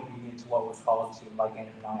to be obedient to what we're called to, like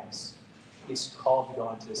Ananias. He's called to go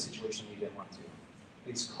into a situation he didn't want to.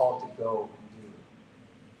 He's called to go and do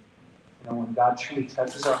it. You know, when God truly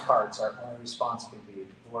touches our hearts, our only response can be,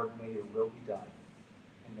 Lord, may your will be done,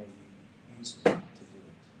 and may you use me to do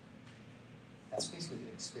it. That's basically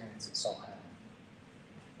the experience that Saul had.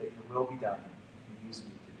 That your will be done, and use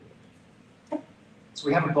me to do it. So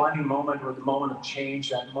we have a blinding moment, or the moment of change,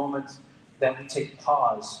 that moment that we take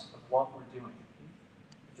pause of what we're doing.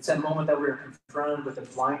 It's that moment that we're confronted with a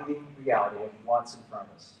blinding reality of what's in front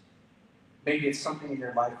of us. Maybe it's something in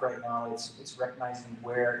your life right now, it's recognizing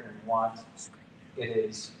where and what it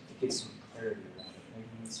is to get some clarity around it. Maybe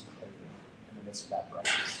you need some clarity in the midst of that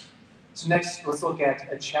brightness. So next, let's look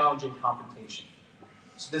at a challenging confrontation.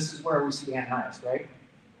 So this is where we see Ananias, right?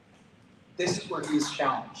 This is where he is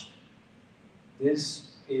challenged. This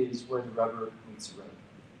is where the rubber meets the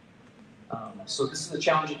road. So this is a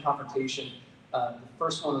challenging confrontation. The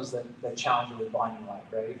first one was the challenge of the blinding light,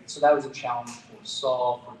 right? So that was a challenge for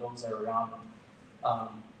Saul, for those that are around him.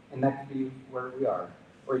 And that could be where we are.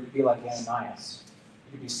 Or you could be like Ananias.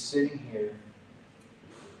 You could be sitting here,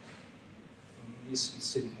 and you just be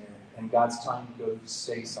sitting here, and God's telling you to go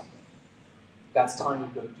say something. God's telling you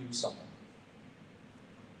to go do something.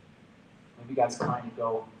 Maybe God's telling you to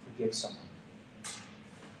go forgive someone.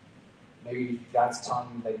 Maybe God's telling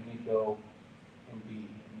you that you need to go and be,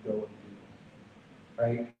 and go and do.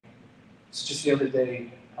 Right? So just the other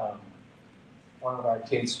day, one of our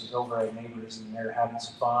kids was over at neighbors, and they were having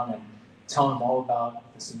some fun and telling them all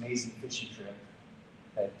about this amazing fishing trip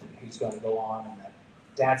that he's going to go on, and that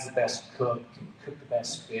Dad's the best cook, can cook the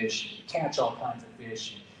best fish, and catch all kinds of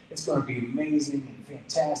fish, and it's going to be amazing and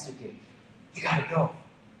fantastic, and you got to go.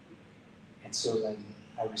 And so then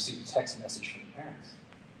I received a text message from the parents.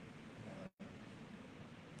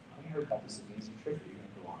 I heard about this amazing trip that you're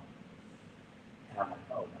going to go on. And I'm like,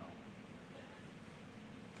 oh no.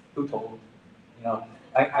 Who told? You know,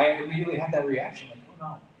 I immediately had that reaction, like, oh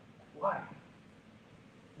no, why?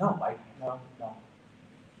 No,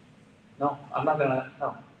 I'm not gonna,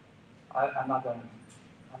 no. I'm not gonna,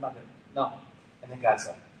 no. And then God's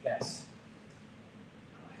like, yes.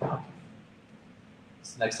 I'm like, okay.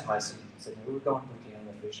 So next time I see him, he said, we were going to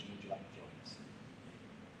Canada fishing, would you like to join us?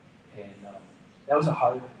 And that was a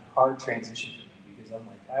hard transition for me, because I'm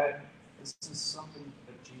like, this is something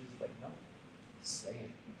that Jesus is like, no, say it.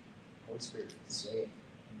 Holy Spirit, say it,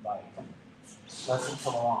 invite. Let them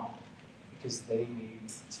come along, because they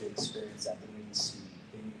need to experience that, they need to see,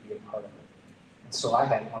 they need to be a part of it. And so I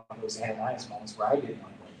had one of those Ananias moments where I didn't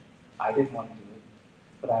want to do it. I didn't want to do it,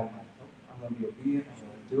 but I'm like, nope, I'm going to be obedient, I'm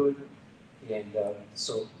going to do it. And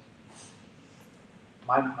so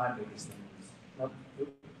my biggest thing was,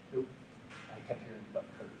 nope. I kept hearing but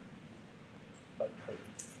hurt.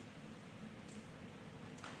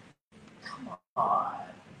 Come on.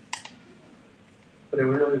 But it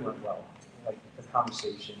really went well, like the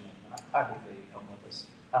conversation, and I hope they come with us.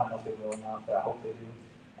 I don't know if they will or not, but I hope they do.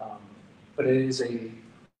 But it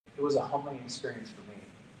was a humbling experience for me,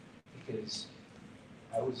 because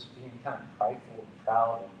I was being kind of prideful and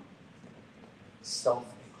proud and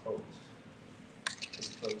self-enclosed, as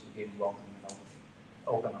opposed to being welcoming and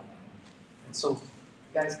open on them. And so,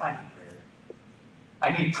 guys, I need prayer.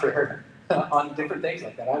 I need prayer on different things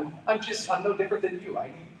like that. I'm no different than you. I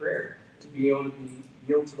need prayer to be able to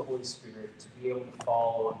yield to the Holy Spirit, to be able to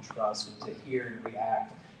follow and trust, and to hear and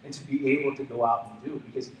react, and to be able to go out and do.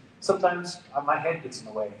 Because sometimes my head gets in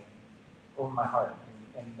the way over my heart,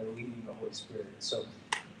 and the leading of the Holy Spirit. So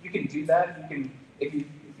you can do that. You can, if you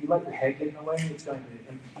let your head get in the way, it's going to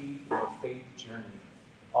impede your faith journey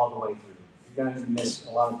all the way through. You're going to miss a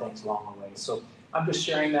lot of things along the way. So I'm just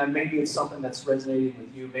sharing that. Maybe it's something that's resonating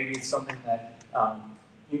with you. Maybe it's something that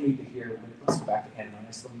you need to hear. Let's go back to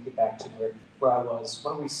Ananias. Let me get back to where I was.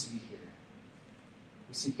 What do we see here?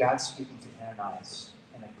 We see God speaking to Ananias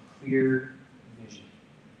in a clear vision.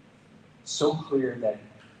 So clear that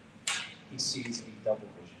he sees a double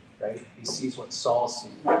vision, right? He sees what Saul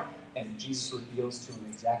sees. And Jesus reveals to him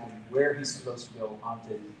exactly where he's supposed to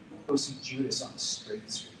go see Judas on the straight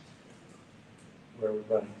street, where we're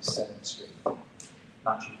going to set him straight.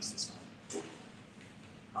 Not Judas this time.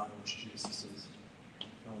 I don't know which Judas this is.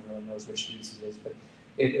 No one really knows which Judas it is, but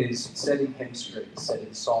it is setting him straight,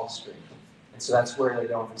 setting Saul straight. And so that's where they're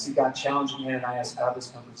going. We see God challenging Ananias out of his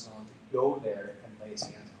comfort zone to go there and lay his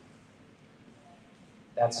hands on him.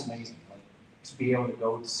 That's amazing. Like, to be able to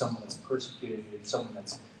go to someone that's persecuted you, someone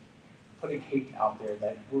that's putting hate out there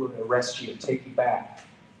that will arrest you and take you back.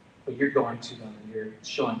 But you're going to them and you're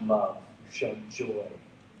showing love, you're showing joy,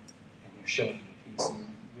 and you're showing peace, and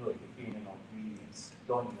you're really being in obedience,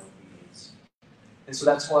 going in obedience. And so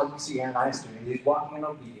that's what we see Ananias doing. He's walking in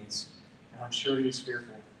obedience, and I'm sure he's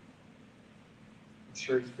fearful. I'm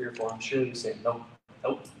sure he's fearful. I'm sure he's saying, nope,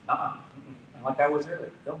 and like I was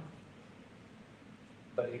earlier, nope.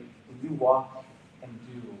 But when you walk and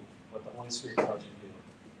do what the Holy Spirit tells you to do,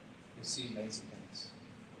 you'll see amazing things.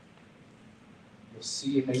 You'll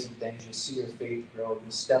see amazing things. You'll see your faith grow.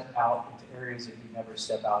 You'll step out into areas that you never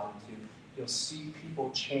step out into. You'll see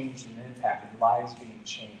people changed and impacted, lives being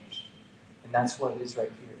changed. And that's what it is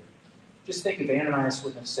right here. Just think if Ananias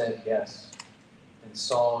wouldn't have said yes, then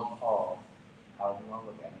Saul and Paul, however you want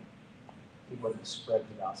to look at it, he wouldn't have spread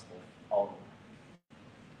the gospel all over.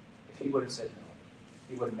 If he would have said no,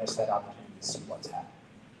 he would have missed that opportunity to see what's happened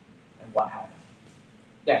and what happened.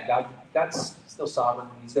 Yeah, God's still sovereign.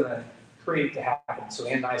 He's going to create to happen. So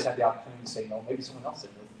Ananias had the opportunity to say no. Maybe someone else said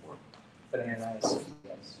no before. But Ananias said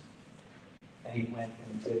yes. And he went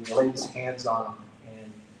and did. He laid his hands on him.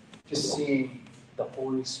 And just seeing the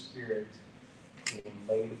Holy Spirit being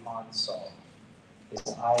laid upon Saul, his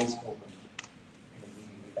eyes opened and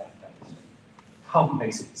immediately baptized. How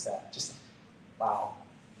amazing is that? Just wow.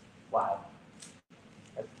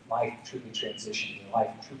 Life truly transitioned, and life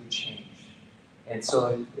truly changed. And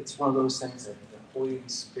so it's one of those things that the Holy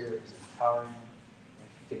Spirit is empowering,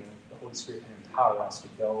 and the Holy Spirit can empower us to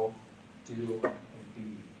go, do, and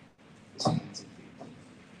be His hands and feet.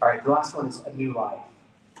 All right, the last one is a new life.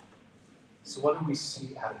 So what do we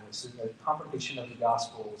see out of this? So the confirmation of the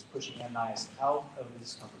gospel was pushing Ananias out of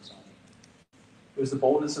his comfort zone. It was the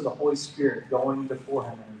boldness of the Holy Spirit going before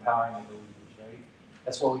him and empowering the believers, right?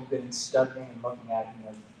 That's what we've been studying and looking at in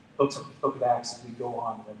the book of Acts as we go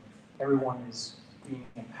on. That everyone is being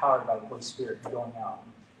empowered by the Holy Spirit and going out.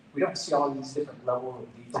 We don't see all these different levels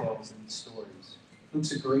of details in these stories.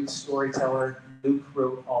 Luke's a great storyteller. Luke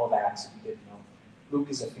wrote all of Acts, if you didn't know. Luke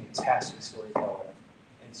is a fantastic storyteller.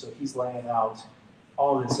 And so he's laying out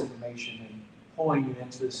all this information and pulling you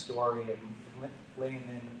into the story and laying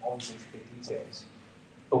in all these intricate details.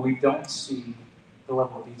 But we don't see the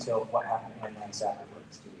level of detail of what happened to Ananias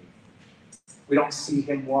afterwards, do we? We don't see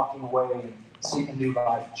him walking away and seeing a new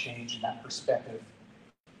life change in that perspective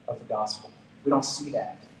of the gospel. We don't see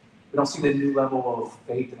that. We don't see the new level of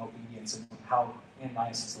faith and obedience and how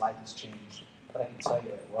Ananias' life has changed. But I can tell you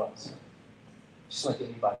it was. Just like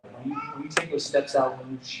anybody. When you take those steps out,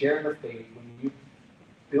 when you share the faith, when you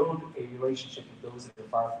build a relationship with those that are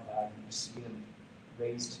far from God, and you see them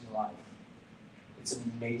raised to life, it's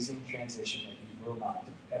an amazing transition that you will not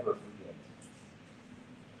ever forget.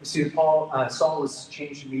 We see that Saul was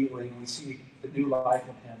changed immediately, and we see the new life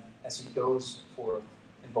in him as he goes forth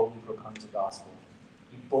and boldly proclaims the gospel.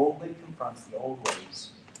 He boldly confronts the old ways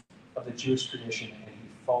of the Jewish tradition, and he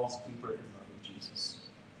falls deeper in love with Jesus.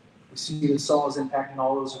 We see that Saul is impacting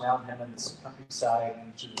all those around him in the countryside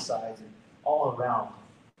and each of the sides and all around,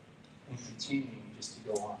 and continuing just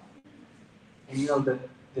to go on. And you know, the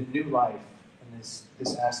new life in this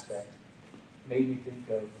aspect made me think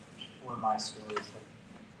of one of my stories.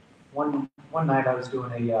 One night I was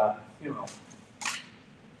doing a funeral,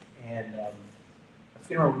 and a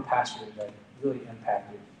funeral of a pastor that really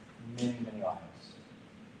impacted many lives.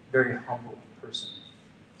 Very humble person.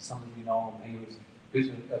 Some of you know him. He was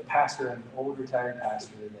a pastor, an old retired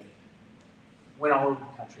pastor that went all over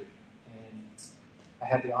the country. And I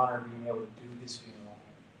had the honor of being able to do his funeral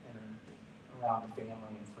and around the family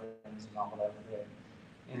and friends and all that were there.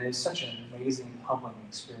 And it was such an amazing, humbling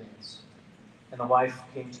experience. And the wife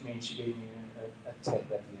came to me and she gave me a tip at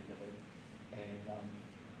the end of it. And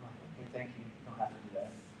thank you. You don't have to do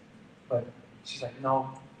that. But she's like,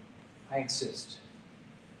 no, I insist.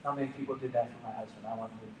 How many people did that for my husband? I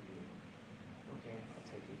want to do it for you. Okay,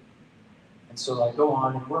 I'll take it. And so I go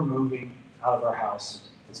on, and we're moving out of our house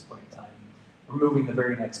at this point in time. We're moving the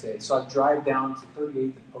very next day. So I drive down to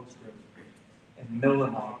 38th and Post Road in the middle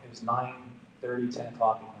of the night. It was 9:30, 10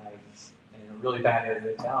 o'clock at night in a really bad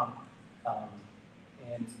area of town.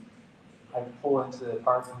 And I pull into the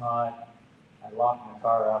parking lot. I lock my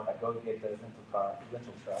car up. I go to get the rental truck, the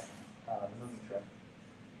moving truck.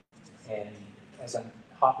 And as I'm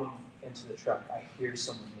hopping into the truck, I hear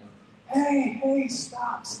someone yell, hey,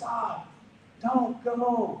 stop. Don't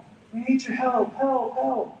go. We need your help,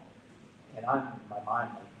 help. And I'm in my mind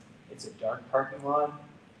like, it's a dark parking lot.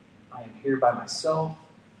 I am here by myself.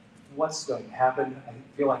 What's going to happen? I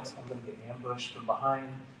feel like I'm going to get ambushed from behind.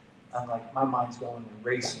 I'm like, my mind's going and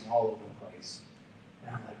racing all over the place.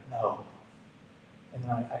 And I'm like, no. And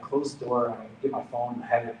then I close the door, and I get my phone, and I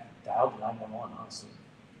have it dialed to 911, honestly.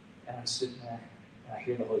 And I'm sitting there, and I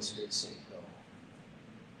hear the Holy Spirit say, go.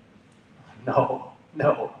 I'm like,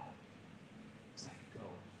 no. It's like, go.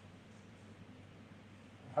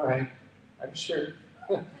 All right, I'm sure.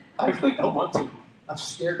 I really don't want to. I'm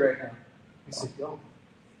scared right now. He said, go.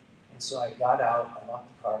 And so I got out, I locked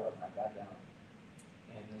the car up, and I got down.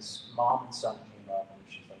 And this mom and son came up, and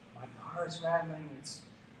she's like, my car is rattling.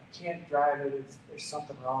 I can't drive it. There's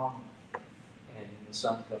something wrong. And the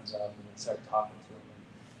son comes up, and I start talking to him.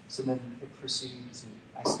 And so then it proceeds, and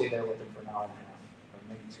I stay there with him for an hour and a half, or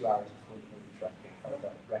maybe 2 hours before the movie truck came out of the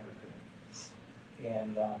record clearing.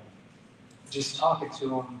 And just talking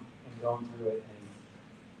to him and going through it, and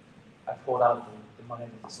I pulled out the money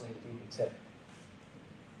that this lady gave me tip.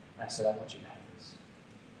 And I said, I want you to have this.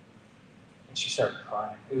 And she started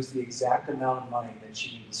crying. It was the exact amount of money that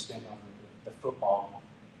she needed to spend on the football,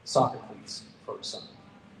 soccer cleats for her son.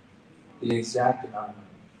 The exact amount of money.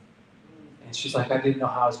 And she's like, I didn't know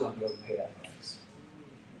how I was going to be able to pay that price.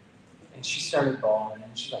 And she started bawling,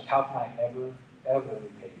 and she's like, how can I ever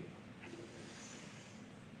repay you?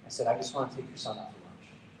 I said, I just want to take your son out for lunch.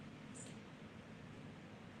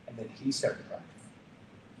 And then he started crying.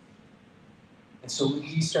 And so when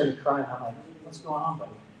he started crying, I'm like, what's going on,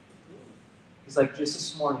 buddy? He's like, just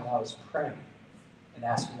this morning I was praying and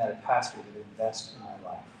asking that a pastor would invest in my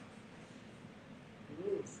life.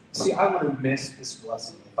 See, I would have missed this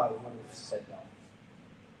blessing if I would have said no.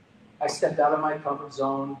 I stepped out of my comfort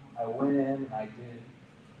zone. I went in and I did.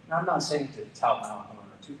 And I'm not saying to tout my own horn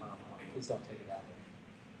or toot my own horn. Please don't take it that way.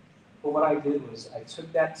 But what I did was I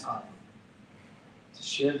took that time to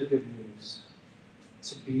share the good news,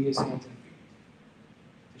 to be his hands and feet,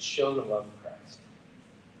 to show the love of Christ.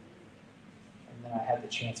 And then I had the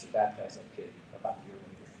chance to baptize that kid about a year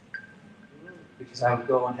later. Because I would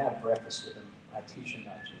go and have breakfast with him. I'd teach him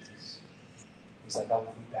about Jesus. He's like, I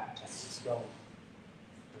want to be baptized. Let's go.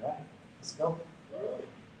 All right, let's go.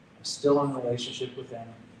 I'm still in a relationship with him.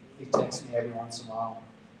 He texts me every once in a while.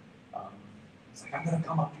 He's like, I'm going to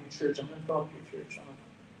come up to your church. I'm going to go up to your church.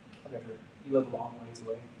 Whatever. You live a long ways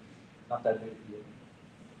away. Not that big a deal.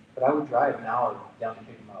 But I would drive an hour down to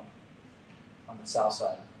pick him up on the south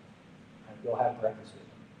side. I'd go have breakfast with him.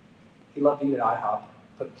 He loved to eat at IHOP,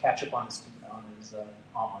 put ketchup on his omelets. I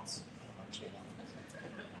don't understand that.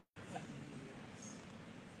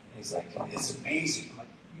 And he's like, it's amazing. I'm like,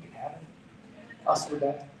 you can have it. I'll stay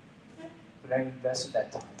back. But I invested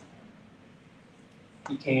that time.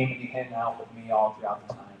 He came and he hung out with me all throughout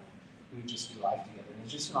the time. We would just do life together. And it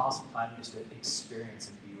was just an awesome time just to experience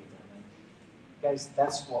and be with him. And guys,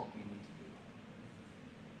 that's what we need to do.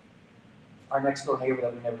 Our next door neighbor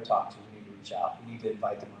that we never talked to, we need to reach out. We need to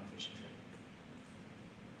invite them on a fishing trip.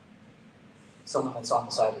 Someone that's on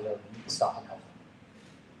the side of the road, we need to stop and help them.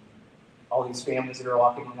 All these families that are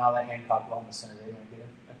walking in and out of that Hancock Wellness Center, they're going to get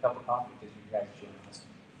a cup of coffee because you guys are joining us.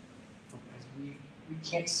 Because we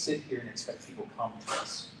can't sit here and expect people to come to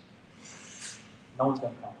us. No one's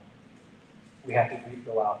going to come. We have to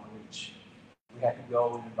go out and reach. We have to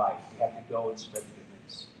go and invite. We have to go and spread the good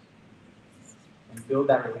news. And build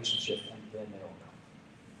that relationship, and then they'll come.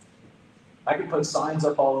 I can put signs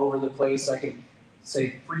up all over the place. I can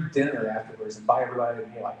say free dinner afterwards and buy everybody a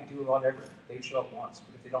meal. I can do whatever. They show up once,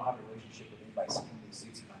 but if they don't have a relationship with anybody sitting in these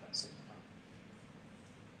seats, you might not sit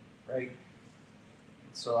down. Right?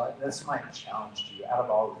 So that's my challenge to you out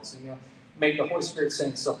of all of this. And, make the Holy Spirit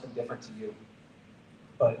saying something different to you.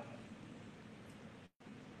 But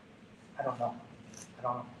I don't know.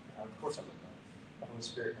 Of course I don't know. The Holy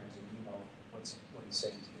Spirit knows, and you know what He's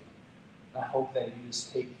saying to you. And I hope that you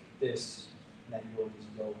just take this and that you will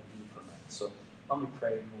just go and do from it. So let me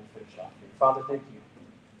pray and we'll finish off here. Father, thank you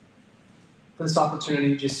for this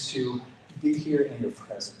opportunity just to be here in your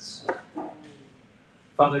presence.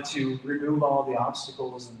 Father, to remove all the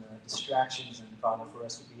obstacles and the distractions, and Father, for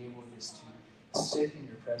us to be able just to sit in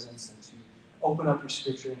your presence and to open up your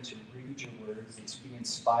scripture and to read your words and to be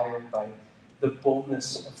inspired by the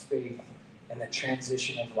boldness of faith and the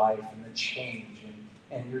transition of life and the change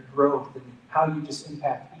and your growth and how you just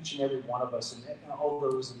impact each and every one of us and all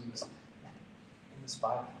those in this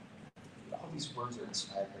Bible. All these words are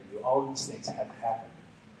inspired by you. All these things have happened,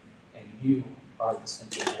 and you are the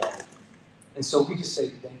center of life. And so we just say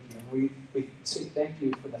thank you. And we say thank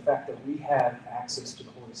you for the fact that we have access to the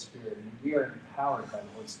Holy Spirit, and we are empowered by the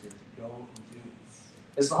Holy Spirit to go and do.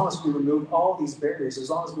 As long as we remove all these barriers, as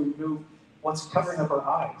long as we remove what's covering up our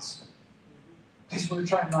eyes, because we're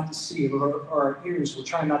trying not to see, or our ears, we're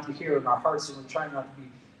trying not to hear, and our hearts, and we're trying not to be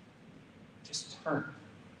just turned.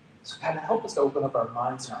 So God, help us to open up our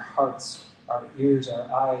minds and our hearts, our ears,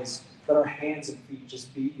 our eyes, let our hands and feet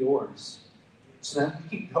just be yours, so that we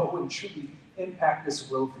can go and truly impact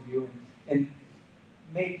this world for you and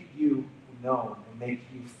make you known and make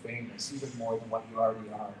you famous even more than what you already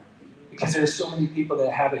are. Because there are so many people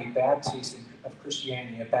that have a bad taste of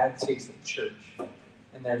Christianity, a bad taste of church,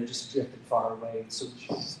 and they're just drifted far away. So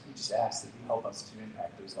we just ask that you help us to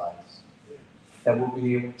impact those lives, that we'll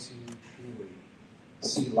be able to truly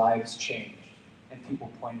see lives changed and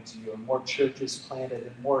people pointed to you, and more churches planted,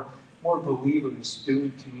 and more believers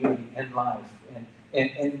doing community and life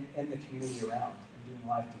and the community around and doing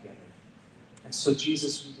life together. And so,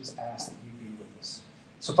 Jesus, we just ask that you be with us.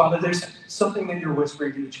 So, Father, there's something that you're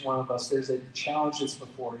whispering to each one of us. There's a challenge that's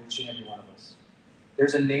before each and every one of us.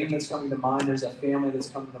 There's a name that's coming to mind. There's a family that's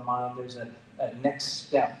coming to mind. There's a next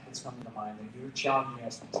step that's coming to mind that you're challenging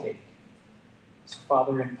us to take. So,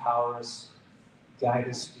 Father, empower us, guide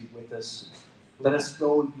us, be with us. Let us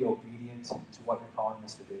go and be obedient to what you're calling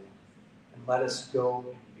us to do. And let us go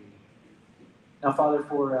and be. Now, Father,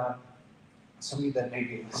 for some of you that may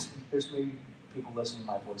be listening, there's maybe people listening to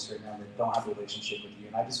my voice right now that don't have a relationship with you.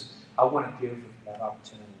 And I want to give that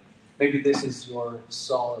opportunity. Maybe this is your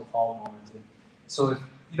Saul or Paul moment. And so if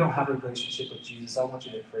you don't have a relationship with Jesus, I want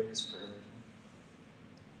you to pray this prayer.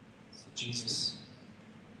 So, Jesus,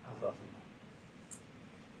 I love you.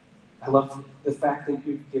 I love the fact that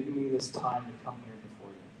you've given me this time to come here before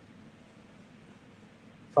you.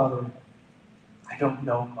 Father, I don't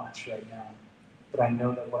know much right now, but I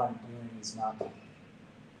know that what I'm doing is not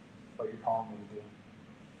what you're calling me to do.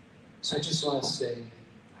 So I just want to say,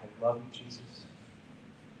 I love you, Jesus.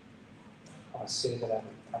 I want to say that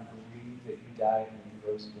I believe that you died and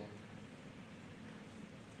you rose again.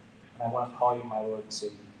 And I want to call you my Lord and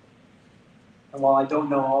Savior. And while I don't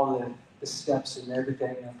know all the steps and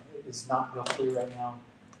everything that is not real clear right now,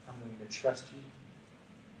 I'm going to trust you.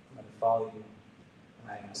 I'm going to follow you.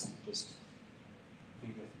 And I ask that you just be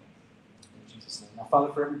with me. In Jesus' name. Now,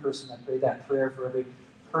 Father, for every person, I pray that prayer for every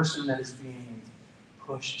person that is being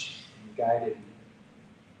pushed and guided.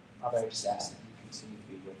 Father, I just ask that you continue to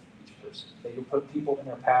be with each person. That you put people in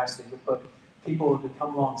their past, that you put people who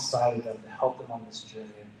come alongside of them to help them on this journey,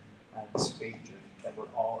 this faith journey that we're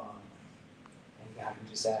all on. And God, we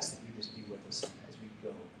just ask that you just be with us as we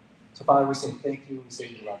go. So, Father, we say thank you. We say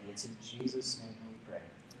we love you. It's in Jesus' name we pray.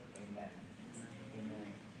 Amen.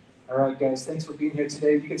 Amen. All right, guys, thanks for being here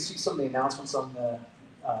today. You can see some of the announcements on the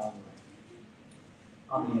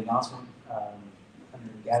announcement under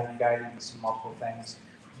the gathering guide. You can see multiple things.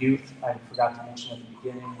 Youth, I forgot to mention at the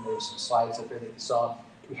beginning. There's some slides up there that you saw.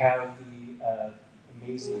 We have the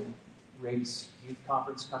Amazing Race Youth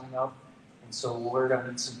Conference coming up. And so we're going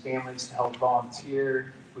to need some families to help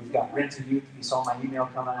volunteer. We've got Rent a Youth. You saw my email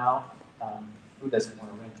coming out. Who doesn't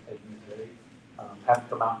want to rent a youth, right? Have them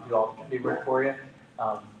come out and do all the dirty work for you.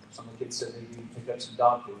 Some of the kids said they can pick up some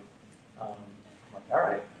dog food. I'm like, all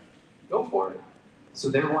right, go for it. So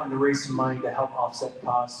they're wanting to raise some money to help offset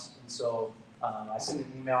costs. And so I sent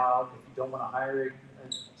an email out. If you don't want to hire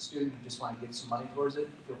a student, you just want to give some money towards it,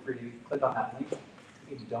 feel free to click on that link.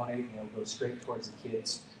 You can donate, and it'll go straight towards the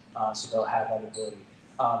kids. So they'll have that ability.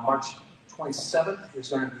 March 27th, there's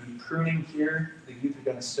going to be pruning here. The youth are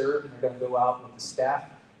going to serve, and they're going to go out with the staff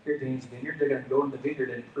here at Dean's Vineyard. They're going to go in the vineyard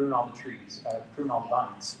and prune all the trees, prune all the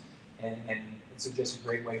vines. And it's just a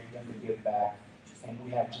great way for them to give back. And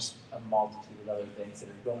we have just a multitude of other things that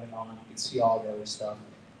are going on. You can see all the other stuff.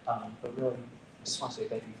 But really, I just want to say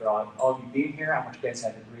thank you for all of you being here. I want you guys to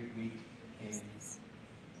have a great week. And,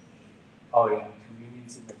 oh yeah,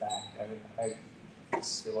 communion's in the back. I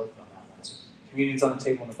still working on that one. So communion's on the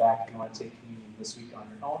table in the back if you want to take communion this week on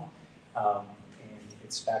your own. And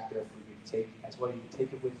it's back there for you to take as well. You can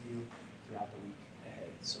take it with you throughout the week ahead.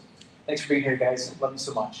 So thanks for being here, guys. Love you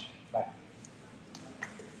so much.